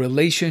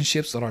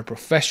 relationships that are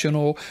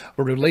professional,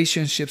 or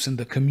relationships in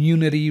the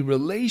community,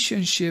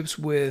 relationships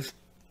with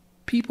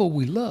people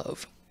we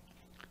love.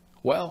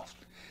 Well,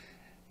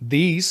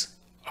 these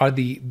are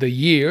the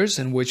years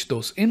in which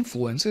those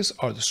influences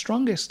are the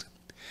strongest.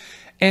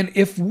 And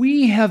if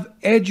we have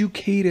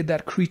educated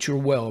that creature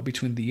well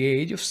between the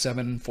age of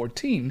 7 and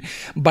 14,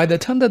 by the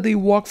time that they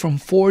walk from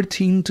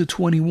 14 to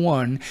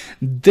 21,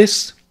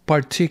 this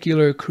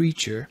particular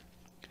creature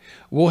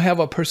will have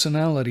a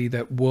personality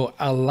that will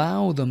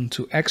allow them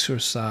to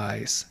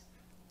exercise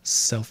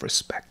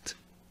self-respect.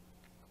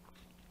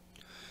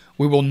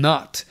 We will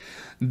not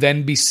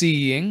then be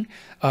seeing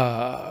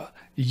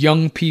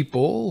young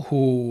people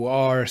who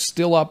are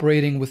still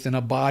operating within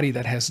a body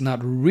that has not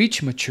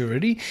reached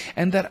maturity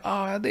and that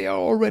they are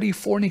already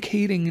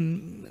fornicating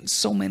in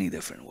so many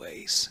different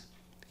ways,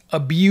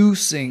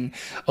 abusing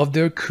of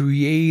their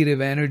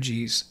creative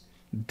energies,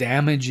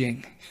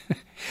 damaging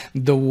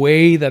the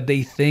way that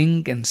they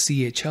think and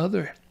see each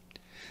other,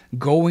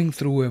 going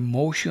through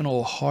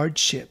emotional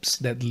hardships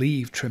that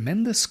leave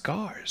tremendous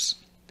scars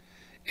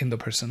in the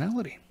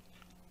personality.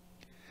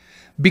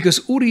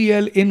 Because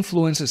Uriel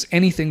influences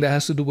anything that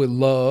has to do with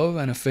love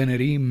and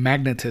affinity,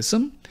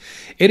 magnetism,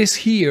 it is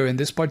here in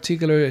this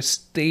particular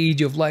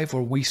stage of life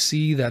where we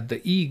see that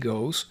the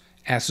egos,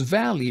 as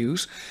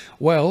values,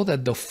 well,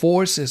 that the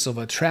forces of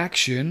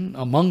attraction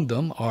among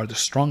them are the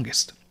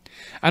strongest.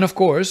 And of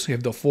course,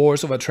 if the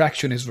force of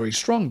attraction is very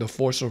strong, the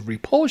force of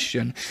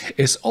repulsion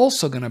is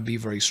also going to be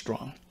very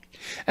strong.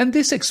 And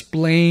this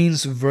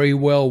explains very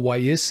well why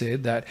is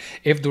it that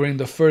if during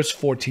the first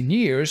 14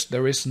 years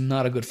there is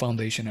not a good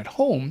foundation at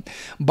home,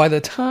 by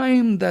the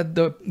time that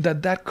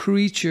that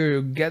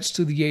creature gets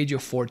to the age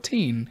of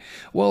 14,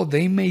 well,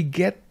 they may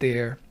get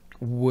there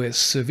with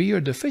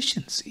severe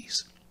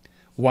deficiencies.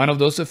 One of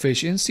those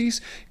deficiencies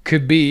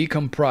could be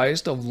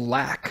comprised of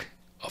lack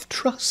of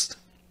trust.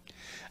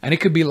 And it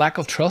could be lack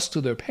of trust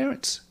to their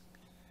parents.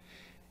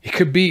 It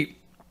could be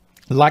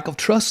lack of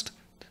trust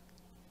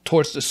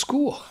towards the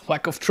school,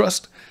 lack of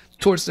trust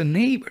towards the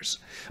neighbors.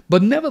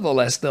 But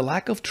nevertheless, the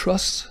lack of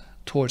trust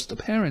towards the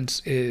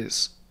parents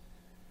is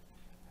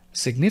a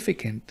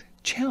significant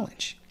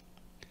challenge.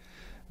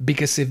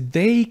 Because if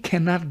they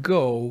cannot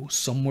go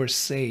somewhere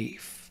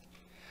safe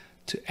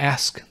to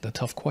ask the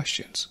tough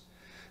questions,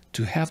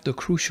 to have the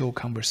crucial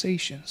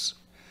conversations,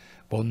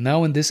 well,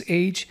 now in this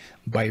age,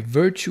 by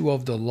virtue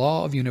of the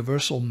law of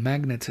universal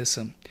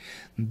magnetism,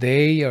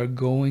 they are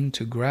going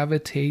to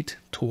gravitate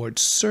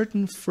towards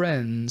certain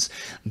friends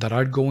that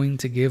are going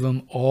to give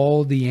them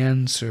all the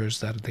answers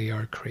that they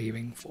are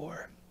craving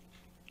for.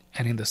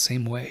 And in the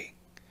same way,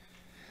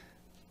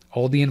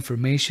 all the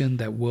information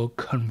that will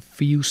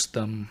confuse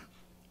them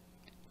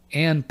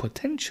and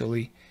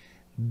potentially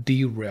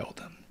derail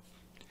them.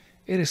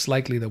 It is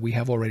likely that we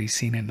have already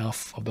seen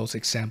enough of those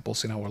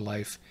examples in our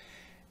life.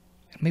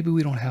 Maybe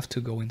we don't have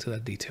to go into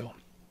that detail.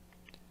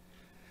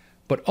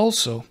 But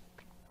also,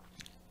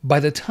 by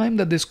the time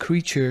that this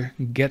creature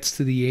gets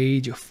to the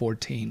age of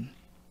 14,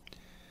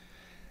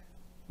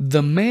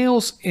 the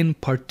males in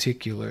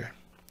particular,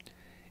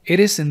 it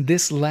is in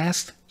this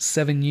last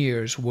 7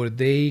 years where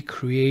they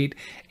create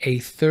a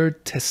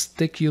third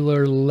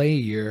testicular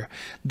layer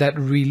that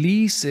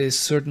releases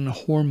certain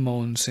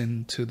hormones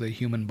into the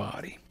human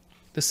body.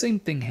 The same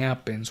thing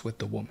happens with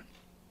the woman.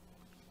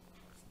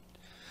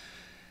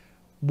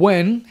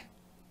 When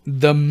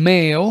the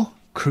male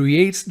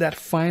creates that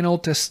final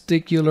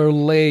testicular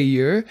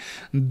layer,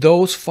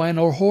 those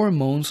final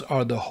hormones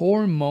are the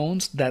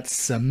hormones that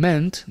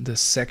cement the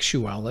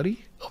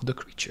sexuality of the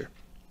creature.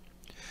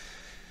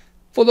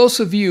 For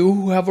those of you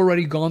who have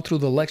already gone through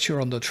the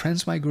lecture on the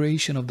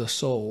transmigration of the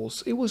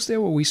souls, it was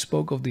there where we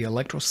spoke of the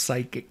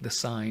electropsychic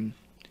design.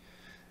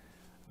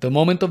 The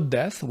moment of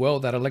death, well,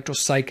 that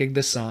electropsychic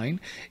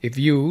design, if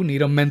you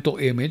need a mental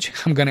image,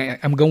 I'm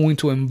going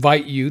to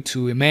invite you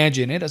to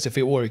imagine it as if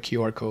it were a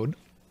QR code.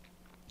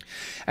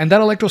 And that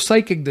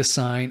electropsychic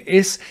design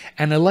is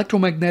an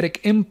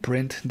electromagnetic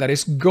imprint that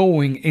is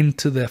going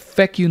into the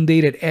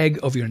fecundated egg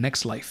of your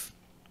next life.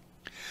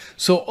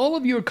 So all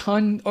of your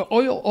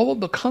all of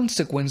the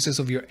consequences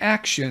of your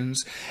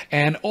actions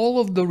and all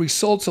of the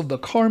results of the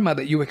karma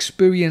that you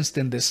experienced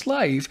in this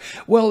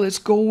life, well, it's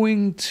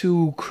going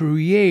to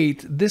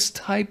create this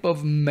type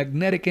of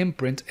magnetic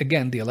imprint,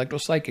 again, the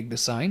electropsychic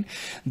design,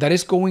 that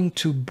is going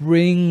to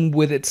bring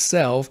with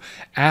itself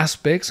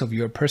aspects of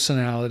your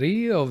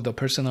personality, of the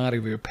personality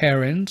of your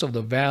parents, of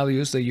the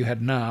values that you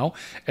had now,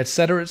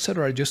 etc.,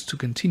 just to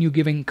continue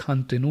giving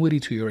continuity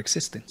to your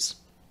existence.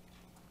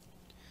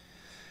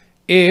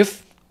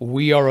 If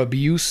we are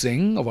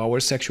abusing of our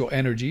sexual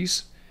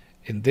energies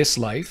in this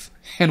life,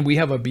 and we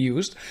have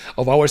abused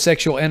of our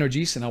sexual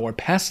energies in our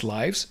past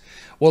lives,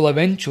 well,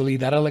 eventually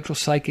that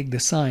electropsychic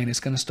design is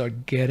going to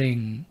start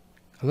getting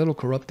a little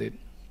corrupted.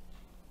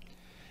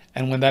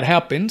 And when that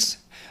happens,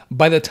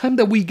 by the time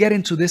that we get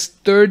into this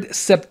third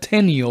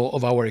septennial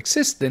of our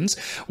existence,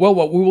 well,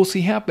 what we will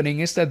see happening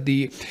is that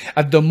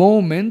at the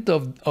moment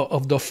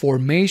of the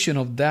formation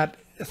of that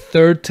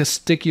third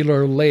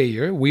testicular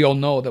layer, we all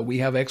know that we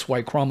have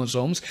XY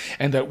chromosomes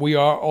and that we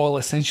are all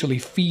essentially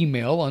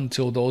female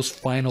until those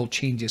final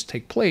changes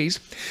take place.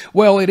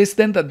 Well, it is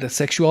then that the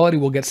sexuality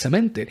will get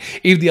cemented.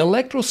 If the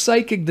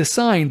electropsychic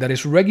design that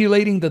is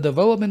regulating the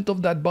development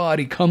of that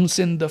body comes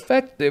in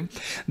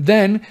defective,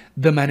 then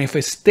the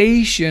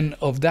manifestation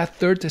of that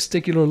third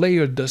testicular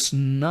layer does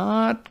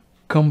not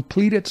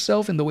complete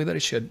itself in the way that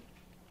it should.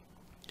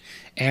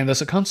 And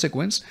as a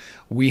consequence,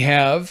 we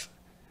have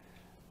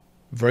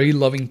very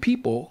loving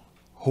people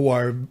who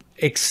are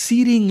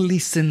exceedingly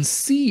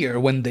sincere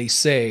when they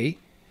say,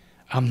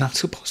 I'm not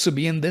supposed to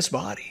be in this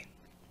body.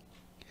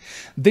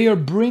 They are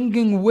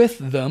bringing with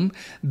them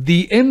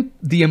the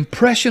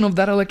impression of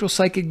that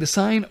electropsychic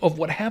design of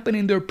what happened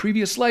in their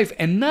previous life.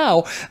 And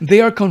now they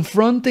are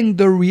confronting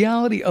the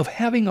reality of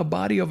having a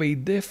body of a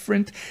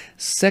different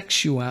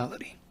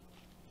sexuality.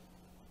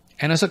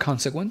 And as a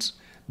consequence,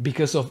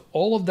 because of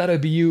all of that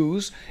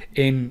abuse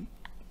in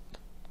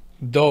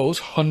those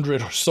 100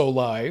 or so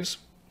lives,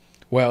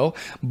 well,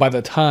 by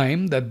the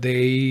time that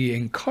they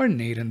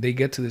incarnate and they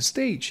get to the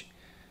stage,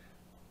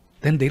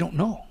 then they don't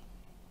know.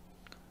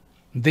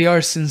 They are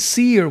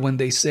sincere when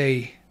they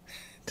say,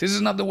 this is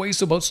not the way it's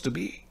supposed to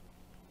be.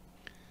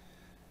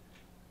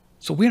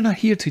 So we're not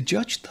here to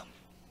judge them.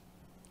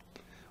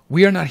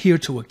 We are not here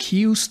to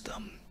accuse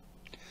them.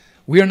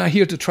 We are not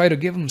here to try to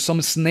give them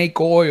some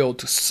snake oil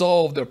to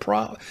solve their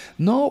problem.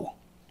 No.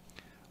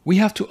 We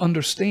have to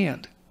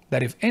understand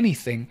that if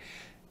anything,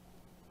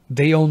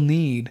 they all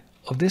need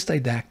of this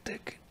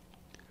didactic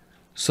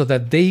so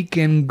that they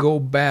can go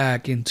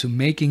back into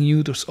making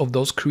use of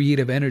those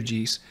creative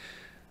energies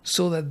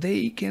so that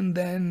they can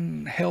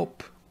then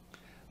help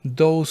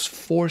those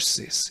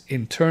forces,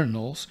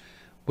 internals,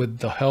 with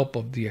the help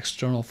of the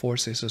external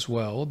forces as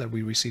well that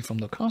we receive from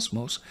the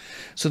cosmos,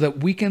 so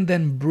that we can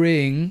then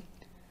bring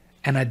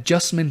an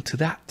adjustment to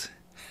that.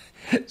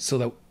 So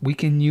that we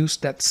can use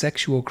that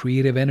sexual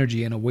creative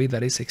energy in a way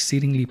that is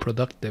exceedingly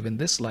productive in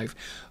this life,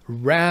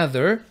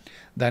 rather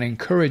than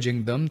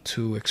encouraging them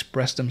to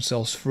express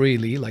themselves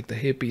freely like the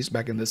hippies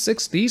back in the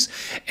 60s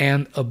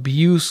and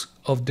abuse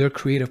of their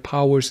creative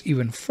powers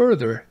even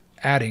further,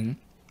 adding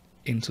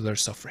into their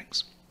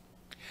sufferings.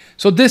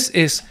 So this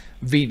is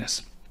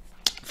Venus.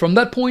 From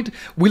that point,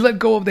 we let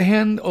go of the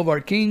hand of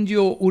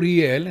Archangel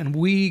Uriel and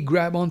we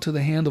grab onto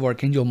the hand of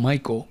Archangel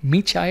Michael.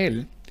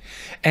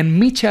 And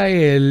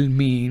Michael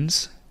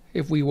means,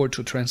 if we were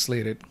to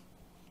translate it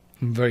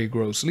very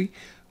grossly,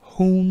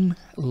 whom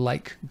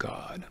like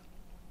God.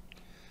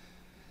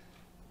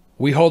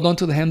 We hold on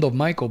to the hand of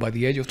Michael by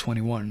the age of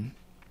 21.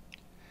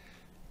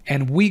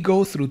 And we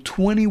go through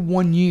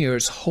 21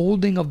 years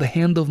holding of the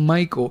hand of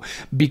Michael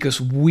because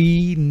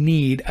we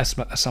need, as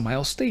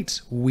Samael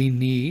states, we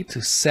need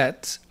to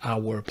set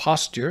our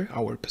posture,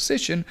 our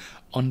position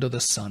under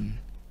the sun.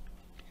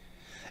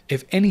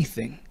 If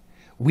anything,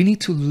 we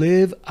need to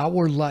live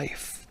our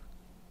life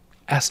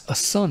as a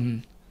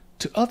son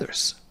to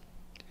others.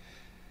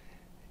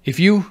 If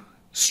you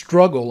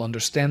struggle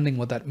understanding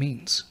what that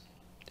means,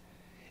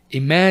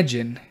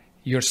 imagine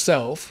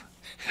yourself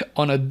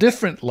on a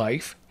different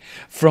life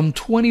from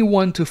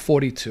 21 to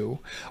 42,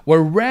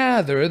 where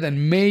rather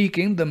than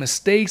making the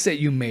mistakes that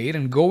you made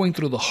and going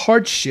through the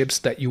hardships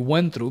that you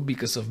went through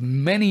because of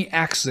many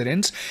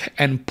accidents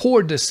and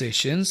poor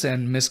decisions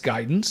and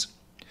misguidance,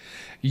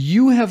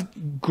 you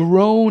have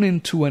grown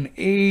into an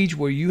age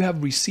where you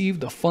have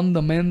received a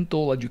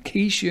fundamental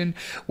education,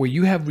 where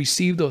you have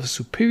received a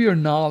superior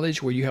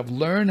knowledge, where you have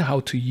learned how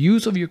to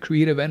use of your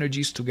creative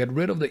energies to get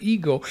rid of the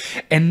ego.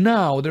 And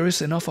now there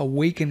is enough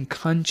awakened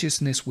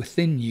consciousness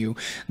within you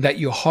that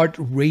your heart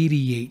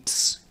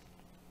radiates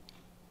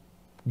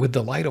with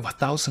the light of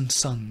 1,000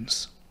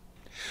 suns,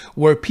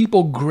 where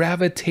people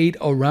gravitate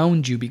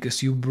around you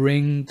because you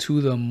bring to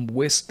them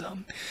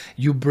wisdom,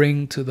 you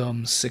bring to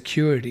them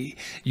security,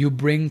 you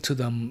bring to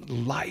them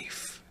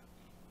life,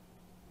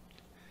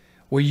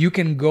 where you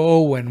can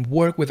go and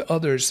work with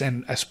others,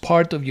 and as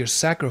part of your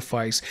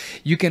sacrifice,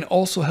 you can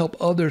also help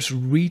others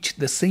reach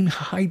the same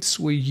heights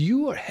where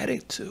you are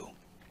headed to.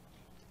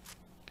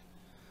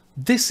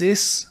 This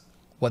is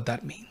what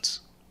that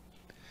means.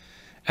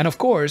 And of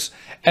course,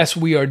 as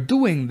we are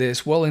doing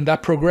this, well, in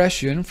that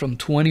progression from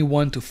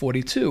 21 to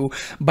 42,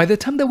 by the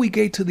time that we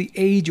get to the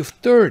age of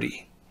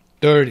 30,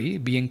 30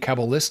 being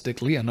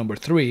Kabbalistically a number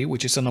 3,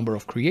 which is a number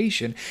of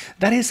creation,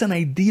 that is an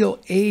ideal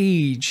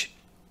age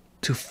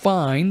to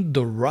find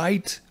the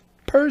right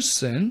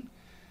person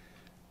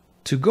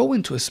to go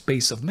into a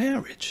space of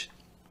marriage.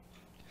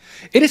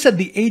 It is at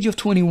the age of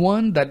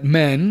 21 that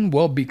men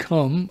will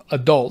become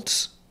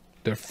adults.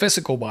 Their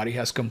physical body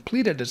has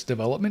completed its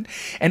development,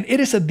 and it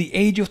is at the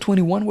age of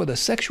 21 where the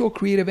sexual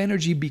creative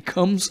energy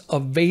becomes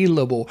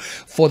available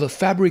for the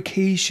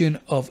fabrication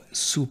of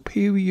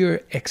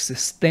superior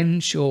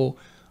existential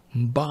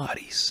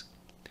bodies.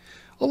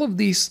 All of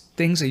these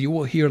things that you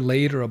will hear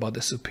later about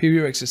the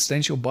superior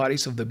existential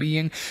bodies of the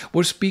being,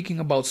 we're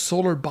speaking about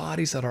solar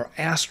bodies that are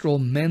astral,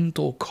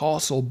 mental,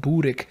 causal,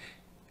 Buddhic,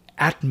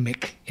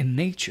 atmic in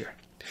nature.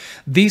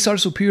 These are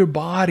superior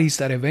bodies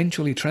that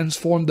eventually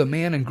transform the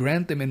man and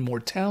grant them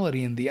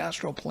immortality in the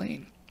astral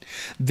plane.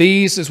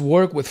 These is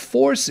work with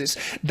forces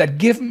that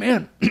give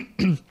man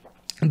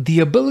the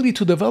ability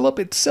to develop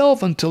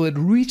itself until it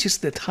reaches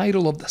the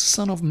title of the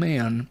Son of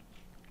Man.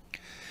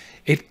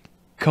 It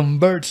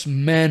converts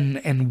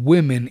men and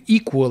women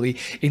equally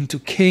into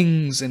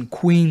kings and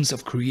queens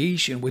of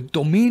creation with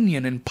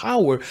dominion and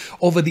power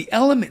over the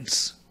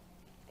elements,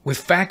 with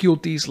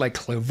faculties like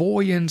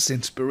clairvoyance,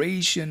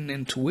 inspiration,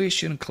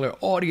 intuition,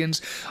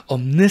 clairaudience,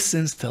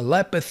 omniscience,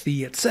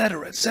 telepathy,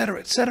 etc., etc.,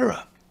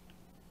 etc.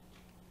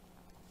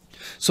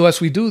 So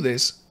as we do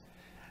this,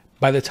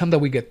 by the time that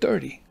we get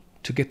 30,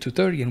 to get to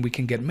 30 and we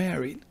can get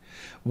married,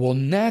 well,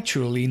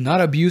 naturally,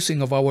 not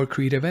abusing of our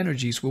creative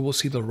energies, we will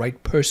see the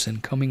right person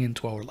coming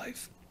into our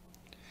life.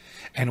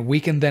 And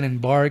we can then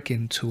embark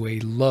into a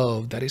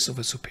love that is of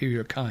a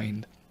superior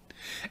kind.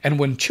 And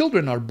when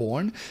children are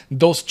born,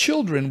 those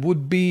children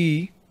would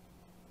be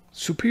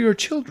superior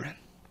children.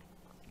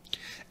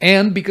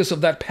 And because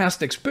of that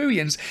past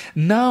experience,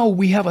 now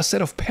we have a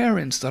set of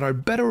parents that are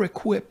better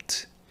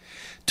equipped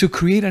to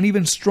create an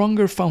even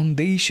stronger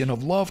foundation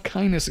of love,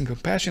 kindness, and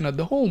compassion at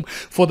the home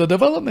for the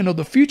development of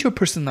the future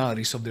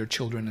personalities of their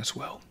children as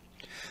well.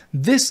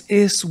 This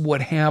is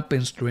what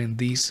happens during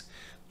these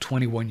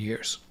 21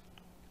 years.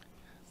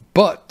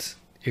 But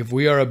if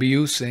we are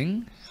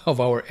abusing of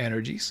our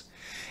energies,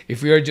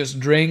 if we are just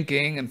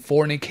drinking and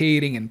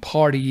fornicating and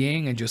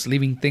partying and just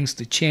leaving things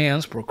to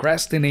chance,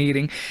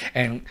 procrastinating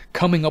and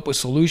coming up with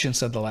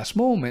solutions at the last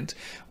moment,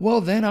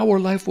 well, then our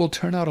life will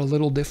turn out a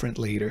little different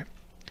later.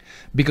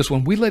 Because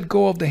when we let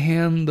go of the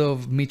hand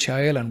of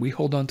Michael and we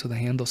hold on to the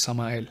hand of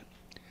Samael,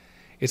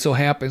 it so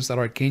happens that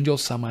Archangel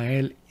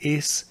Samael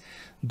is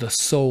the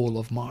soul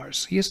of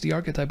Mars. He is the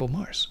archetype of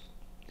Mars.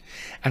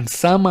 And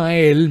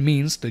Samael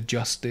means the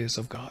justice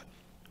of God.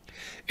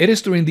 It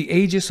is during the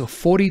ages of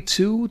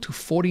 42 to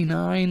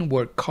 49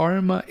 where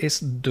karma is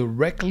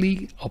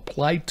directly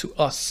applied to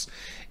us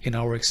in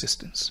our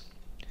existence.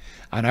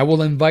 And I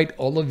will invite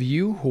all of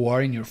you who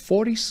are in your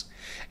 40s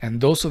and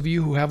those of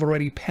you who have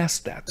already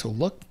passed that to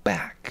look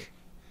back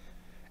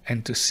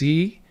and to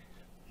see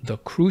the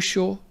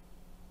crucial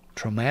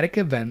traumatic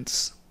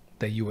events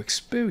that you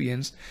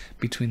experienced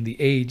between the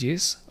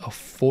ages of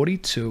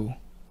 42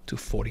 to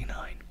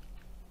 49.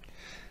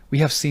 We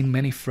have seen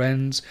many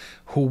friends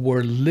who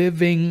were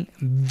living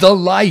the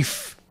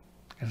life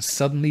and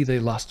suddenly they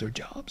lost their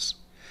jobs.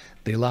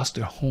 They lost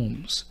their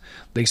homes.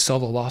 They saw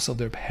the loss of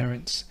their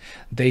parents.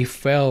 They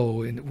fell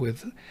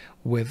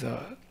with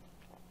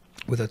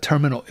a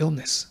terminal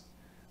illness.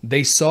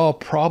 They saw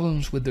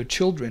problems with their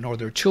children, or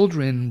their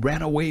children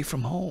ran away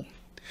from home.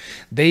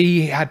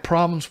 They had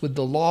problems with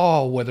the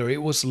law, whether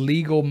it was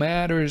legal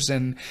matters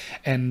and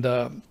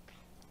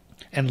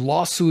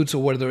lawsuits,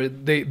 or whether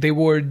they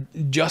were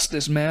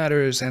justice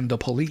matters and the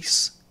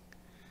police.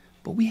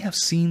 But we have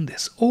seen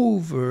this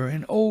over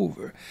and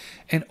over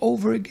and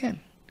over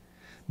again.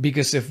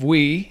 Because if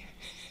we,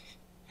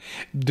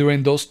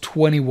 during those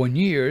 21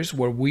 years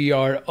where we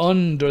are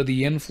under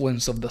the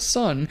influence of the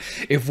sun,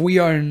 if we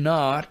are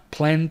not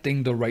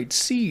planting the right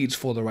seeds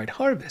for the right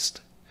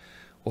harvest,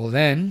 well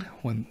then,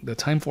 when the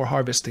time for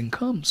harvesting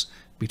comes,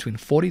 between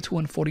 42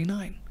 and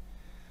 49,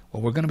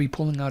 what we're going to be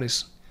pulling out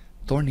is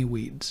thorny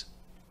weeds.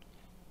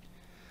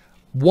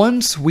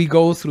 Once we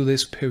go through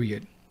this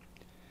period,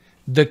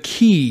 the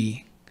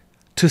key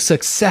to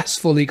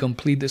successfully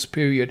complete this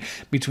period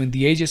between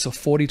the ages of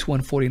 42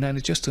 and 49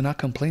 is just to not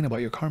complain about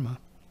your karma.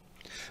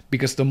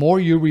 Because the more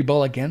you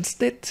rebel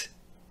against it,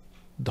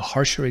 the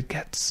harsher it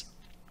gets.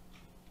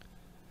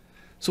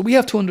 So we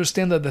have to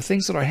understand that the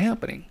things that are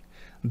happening,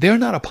 they're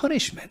not a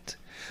punishment,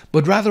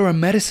 but rather a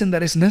medicine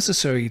that is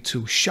necessary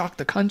to shock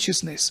the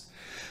consciousness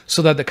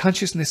so that the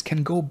consciousness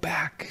can go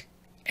back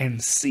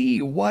and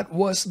see what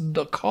was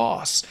the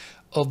cause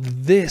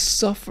of this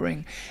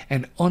suffering,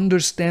 and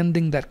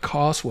understanding that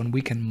cause, when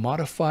we can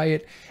modify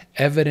it,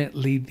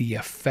 evidently the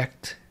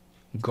effect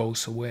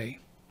goes away.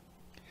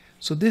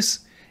 So this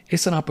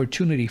is an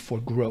opportunity for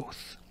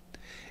growth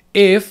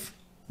if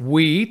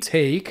we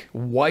take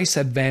wise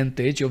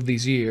advantage of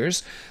these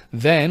years,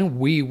 then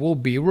we will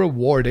be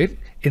rewarded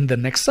in the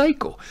next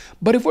cycle.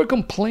 But if we're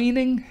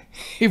complaining,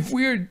 if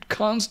we're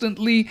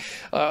constantly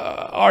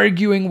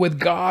arguing with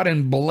God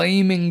and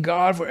blaming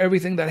God for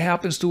everything that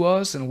happens to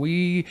us, and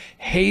we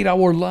hate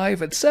our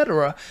life,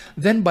 etc.,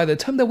 then by the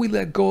time that we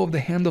let go of the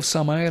hand of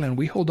Samael and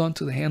we hold on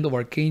to the hand of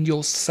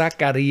Archangel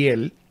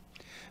Psychoastrology,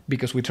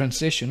 because we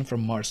transition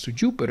from Mars to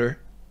Jupiter,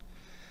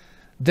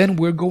 then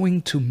we're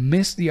going to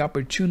miss the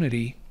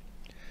opportunity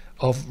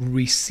of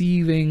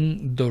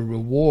receiving the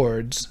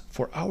rewards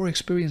for our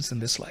experience in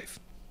this life.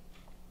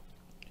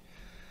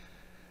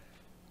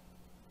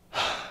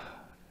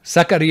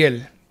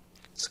 Psychoastrology,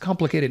 it's a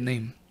complicated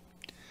name.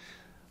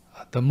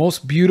 The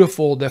most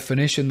beautiful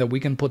definition that we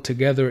can put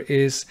together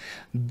is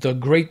the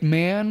great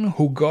man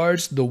who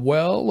guards the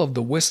well of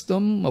the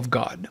wisdom of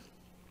God.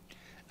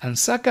 And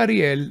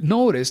Psychoastrology,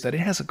 notice that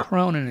it has a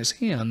crown in his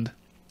hand.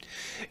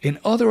 In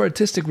other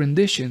artistic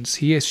renditions,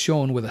 he is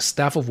shown with a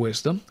staff of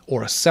wisdom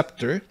or a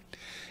scepter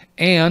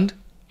and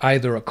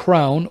either a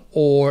crown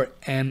or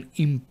an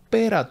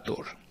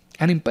imperator.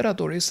 An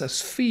imperator is a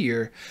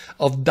sphere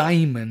of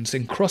diamonds,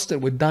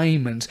 encrusted with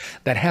diamonds,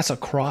 that has a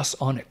cross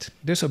on it.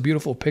 There's a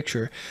beautiful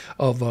picture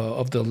of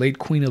the late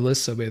Queen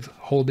Elizabeth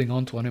holding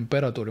onto an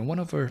imperator in one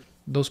of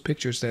those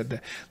pictures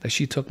that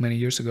she took many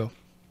years ago.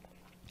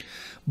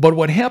 But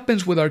what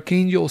happens with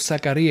Archangel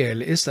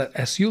Psychoastrology is that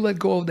as you let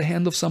go of the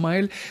hand of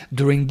Samael,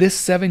 during this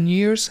 7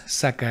 years,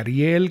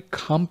 Psychoastrology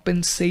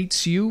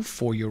compensates you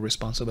for your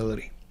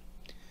responsibility.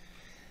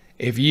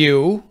 If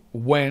you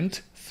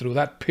went through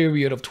that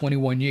period of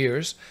 21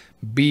 years,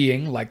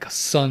 being like a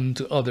son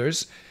to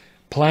others,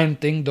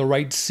 planting the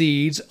right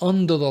seeds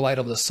under the light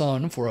of the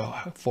sun for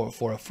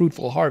a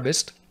fruitful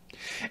harvest,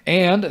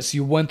 and as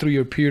you went through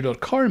your period of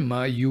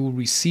karma, you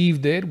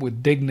received it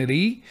with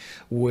dignity,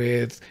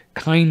 with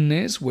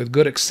kindness, with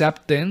good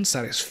acceptance,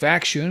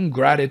 satisfaction,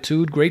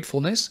 gratitude,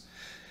 gratefulness,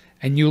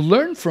 and you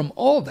learn from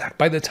all that.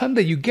 By the time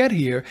that you get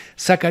here,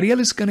 Psychoastrology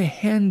is going to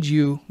hand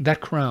you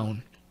that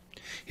crown.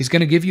 He's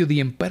going to give you the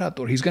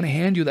imperator. He's going to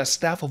hand you that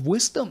staff of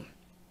wisdom.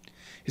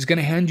 He's going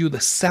to hand you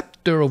the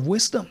scepter of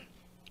wisdom.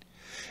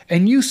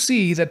 And you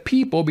see that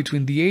people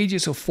between the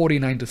ages of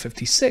 49 to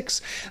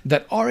 56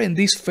 that are in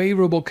these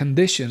favorable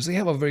conditions, they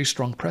have a very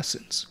strong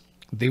presence.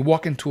 They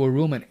walk into a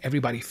room and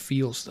everybody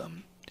feels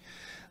them.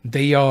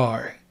 They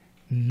are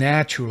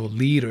natural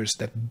leaders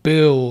that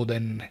build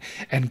and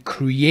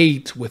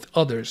create with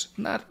others,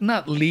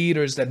 not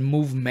leaders that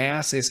move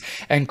masses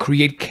and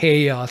create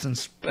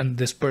chaos and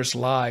disperse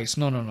lies.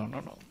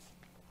 No.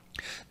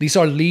 These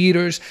are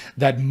leaders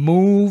that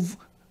move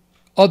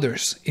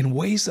others in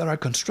ways that are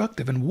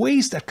constructive and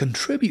ways that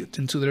contribute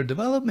into their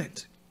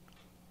development.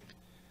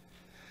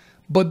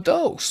 But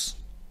those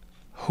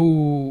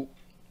who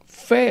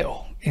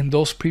fail in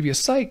those previous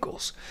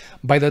cycles,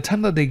 by the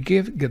time that they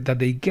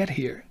get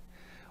here,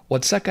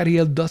 what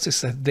Psychoastrology does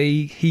is that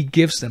he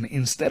gives them,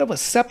 instead of a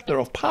scepter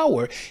of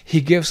power, he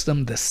gives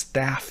them the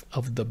staff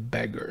of the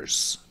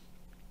beggars.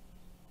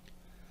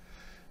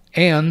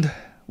 And,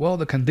 well,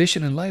 the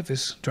condition in life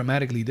is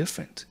dramatically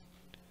different.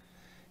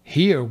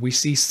 Here we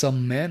see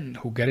some men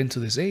who get into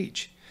this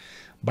age.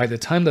 By the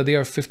time that they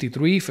are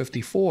 53,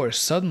 54,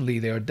 suddenly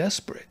they are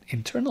desperate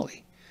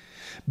internally.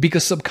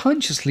 Because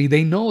subconsciously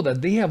they know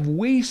that they have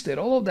wasted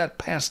all of that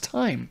past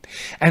time.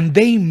 And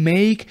they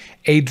make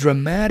a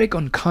dramatic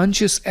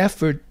unconscious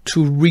effort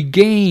to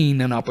regain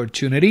an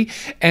opportunity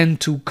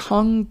and to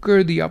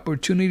conquer the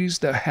opportunities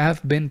that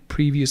have been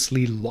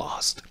previously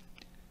lost.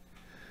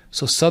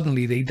 So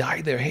suddenly they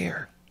dye their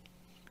hair.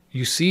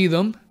 You see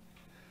them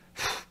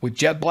with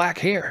jet black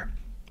hair.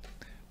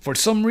 For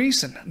some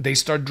reason, they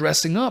start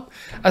dressing up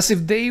as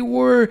if they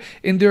were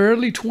in their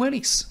early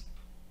 20s.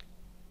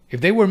 If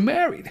they were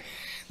married,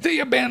 they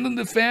abandon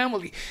the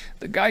family.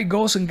 The guy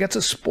goes and gets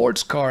a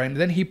sports car, and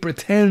then he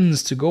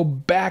pretends to go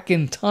back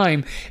in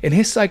time, in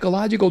his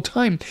psychological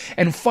time,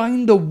 and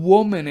find a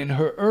woman in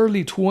her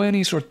early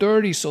 20s or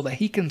 30s so that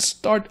he can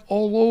start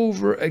all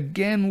over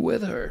again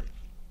with her.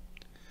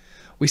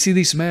 We see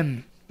these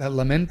men that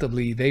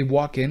lamentably, they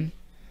walk in,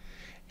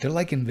 they're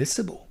like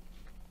invisible.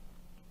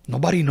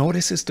 Nobody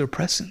notices their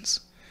presence.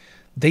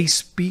 They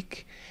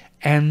speak,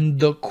 and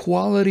the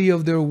quality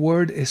of their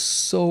word is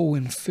so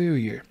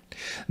inferior.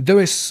 There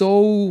is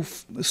so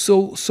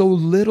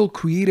little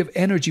creative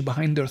energy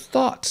behind their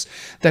thoughts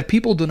that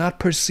people do not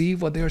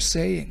perceive what they're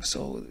saying.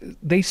 So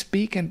they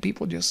speak and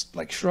people just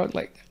like shrug,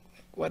 like,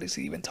 what is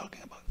he even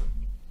talking about?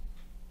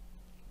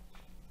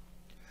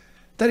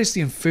 That is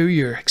the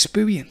inferior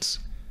experience.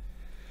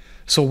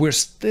 So we're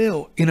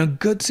still in a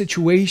good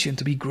situation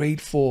to be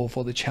grateful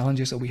for the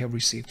challenges that we have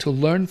received, to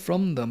learn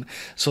from them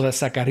so that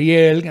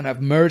Psychoastrology can have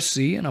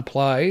mercy and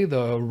apply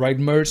the right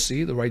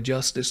mercy, the right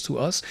justice to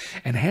us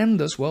and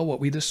hand us, well, what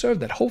we deserve,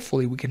 that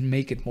hopefully we can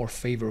make it more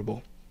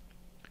favorable.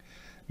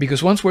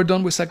 Because once we're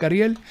done with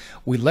Psychoastrology,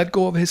 we let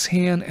go of his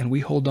hand and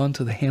we hold on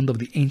to the hand of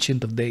the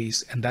Ancient of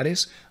Days, and that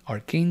is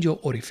Archangel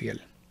Orifiel.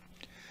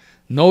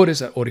 Notice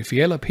that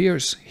Orifiel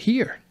appears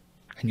here.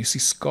 and you see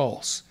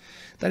skulls,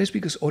 that is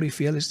because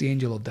Orifiel is the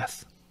angel of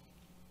death.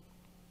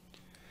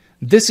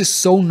 This is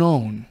so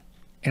known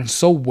and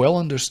so well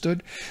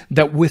understood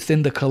that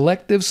within the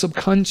collective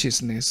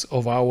subconsciousness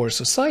of our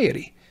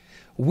society,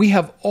 we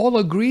have all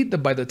agreed that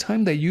by the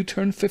time that you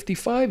turn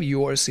 55,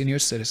 you are a senior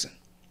citizen.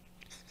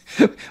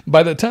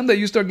 By the time that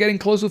you start getting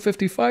close to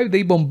 55,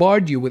 they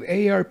bombard you with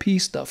ARP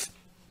stuff.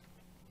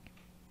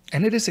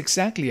 And it is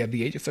exactly at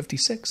the age of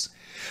 56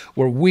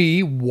 where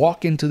we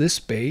walk into this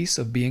space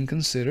of being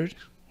considered,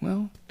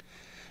 well,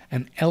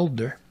 an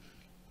elder.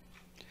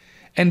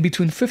 And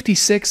between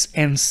 56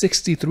 and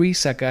 63,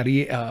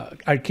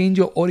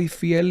 Archangel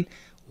Orifiel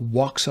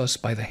walks us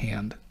by the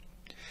hand.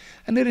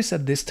 And it is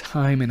at this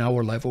time in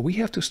our life where we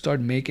have to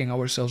start making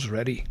ourselves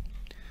ready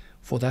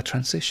for that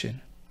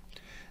transition.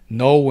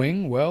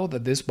 Knowing, well,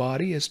 that this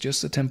body is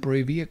just a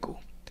temporary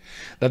vehicle.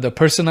 That the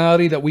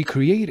personality that we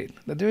created,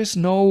 that there is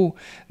no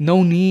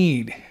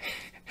need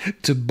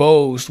to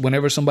boast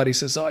whenever somebody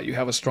says, oh, you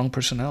have a strong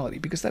personality,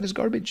 because that is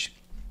garbage.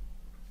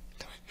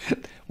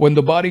 When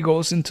the body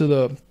goes into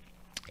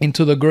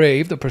the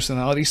grave, the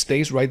personality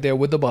stays right there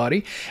with the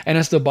body. And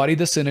as the body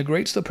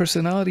disintegrates, the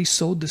personality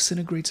so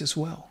disintegrates as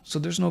well. So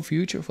there's no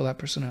future for that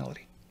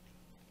personality.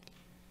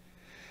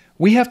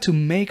 We have to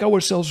make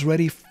ourselves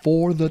ready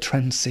for the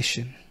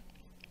transition.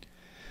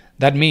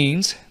 That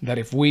means that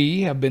if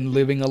we have been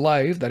living a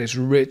life that is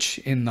rich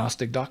in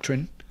Gnostic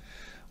doctrine,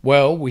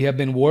 well, we have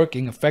been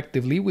working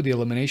effectively with the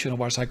elimination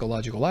of our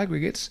psychological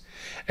aggregates.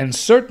 And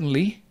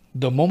certainly,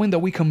 the moment that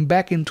we come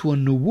back into a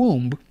new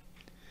womb,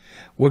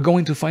 we're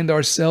going to find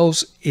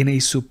ourselves in a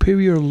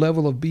superior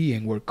level of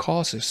being where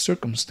causes,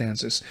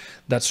 circumstances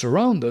that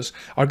surround us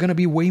are going to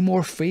be way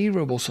more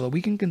favorable so that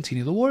we can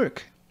continue the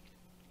work.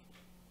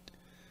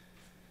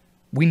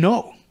 We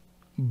know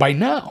by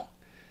now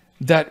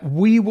that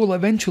we will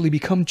eventually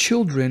become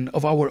children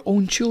of our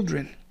own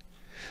children.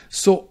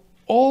 So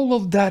all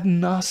of that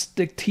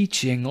Gnostic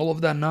teaching, all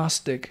of that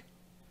Gnostic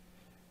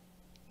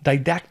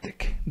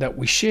didactic that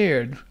we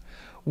shared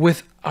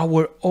with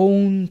our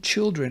own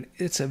children,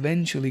 it's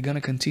eventually going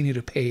to continue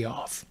to pay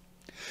off.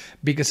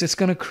 Because it's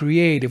going to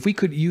create, if we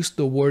could use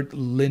the word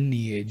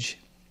lineage,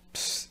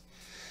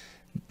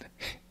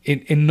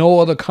 in no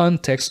other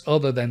context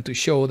other than to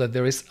show that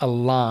there is a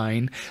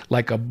line,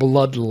 like a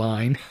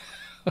bloodline,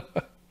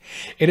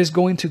 it is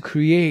going to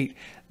create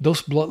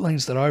those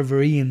bloodlines that are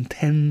very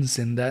intense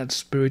in that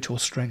spiritual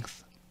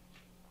strength.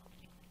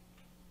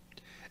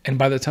 And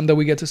by the time that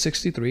we get to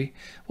 63,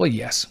 well,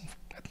 yes,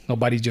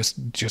 nobody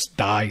just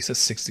dies at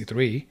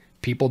 63.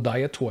 People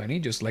die at 20,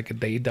 just like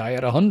they die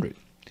at 100.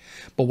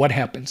 But what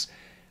happens?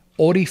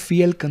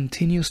 Orifiel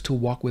continues to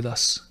walk with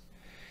us.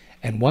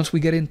 And once we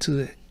get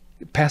into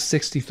past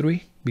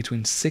 63,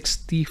 between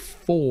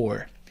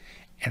 64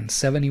 and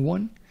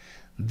 71,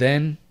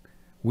 then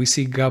we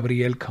see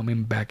Gabriel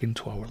coming back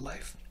into our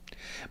life.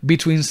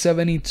 Between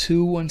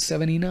 72 and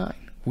 79,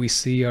 we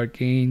see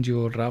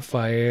Archangel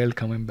Raphael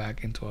coming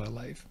back into our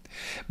life.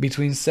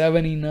 Between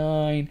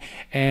 79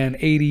 and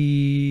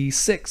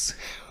 86,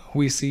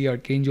 we see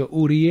Archangel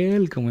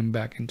Uriel coming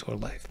back into our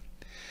life.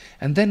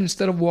 And then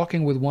instead of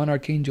walking with one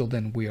archangel,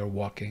 then we are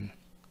walking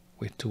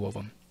with two of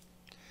them.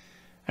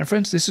 And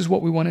friends, this is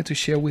what we wanted to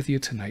share with you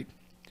tonight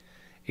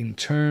in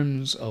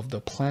terms of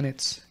the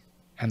planets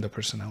and the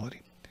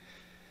personality.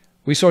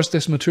 We sourced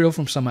this material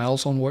from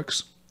Samael's own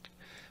works,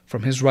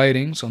 from his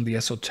writings on the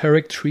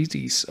esoteric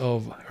treatise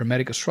of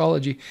Hermetic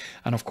astrology,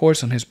 and of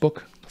course on his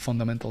book,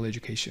 Fundamental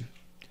Education.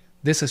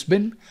 This has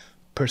been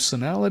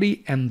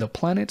Personality and the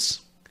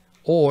Planets,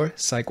 or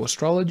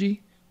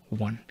Psychoastrology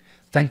 1.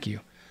 Thank you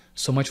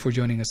so much for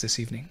joining us this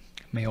evening.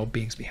 May all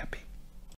beings be happy.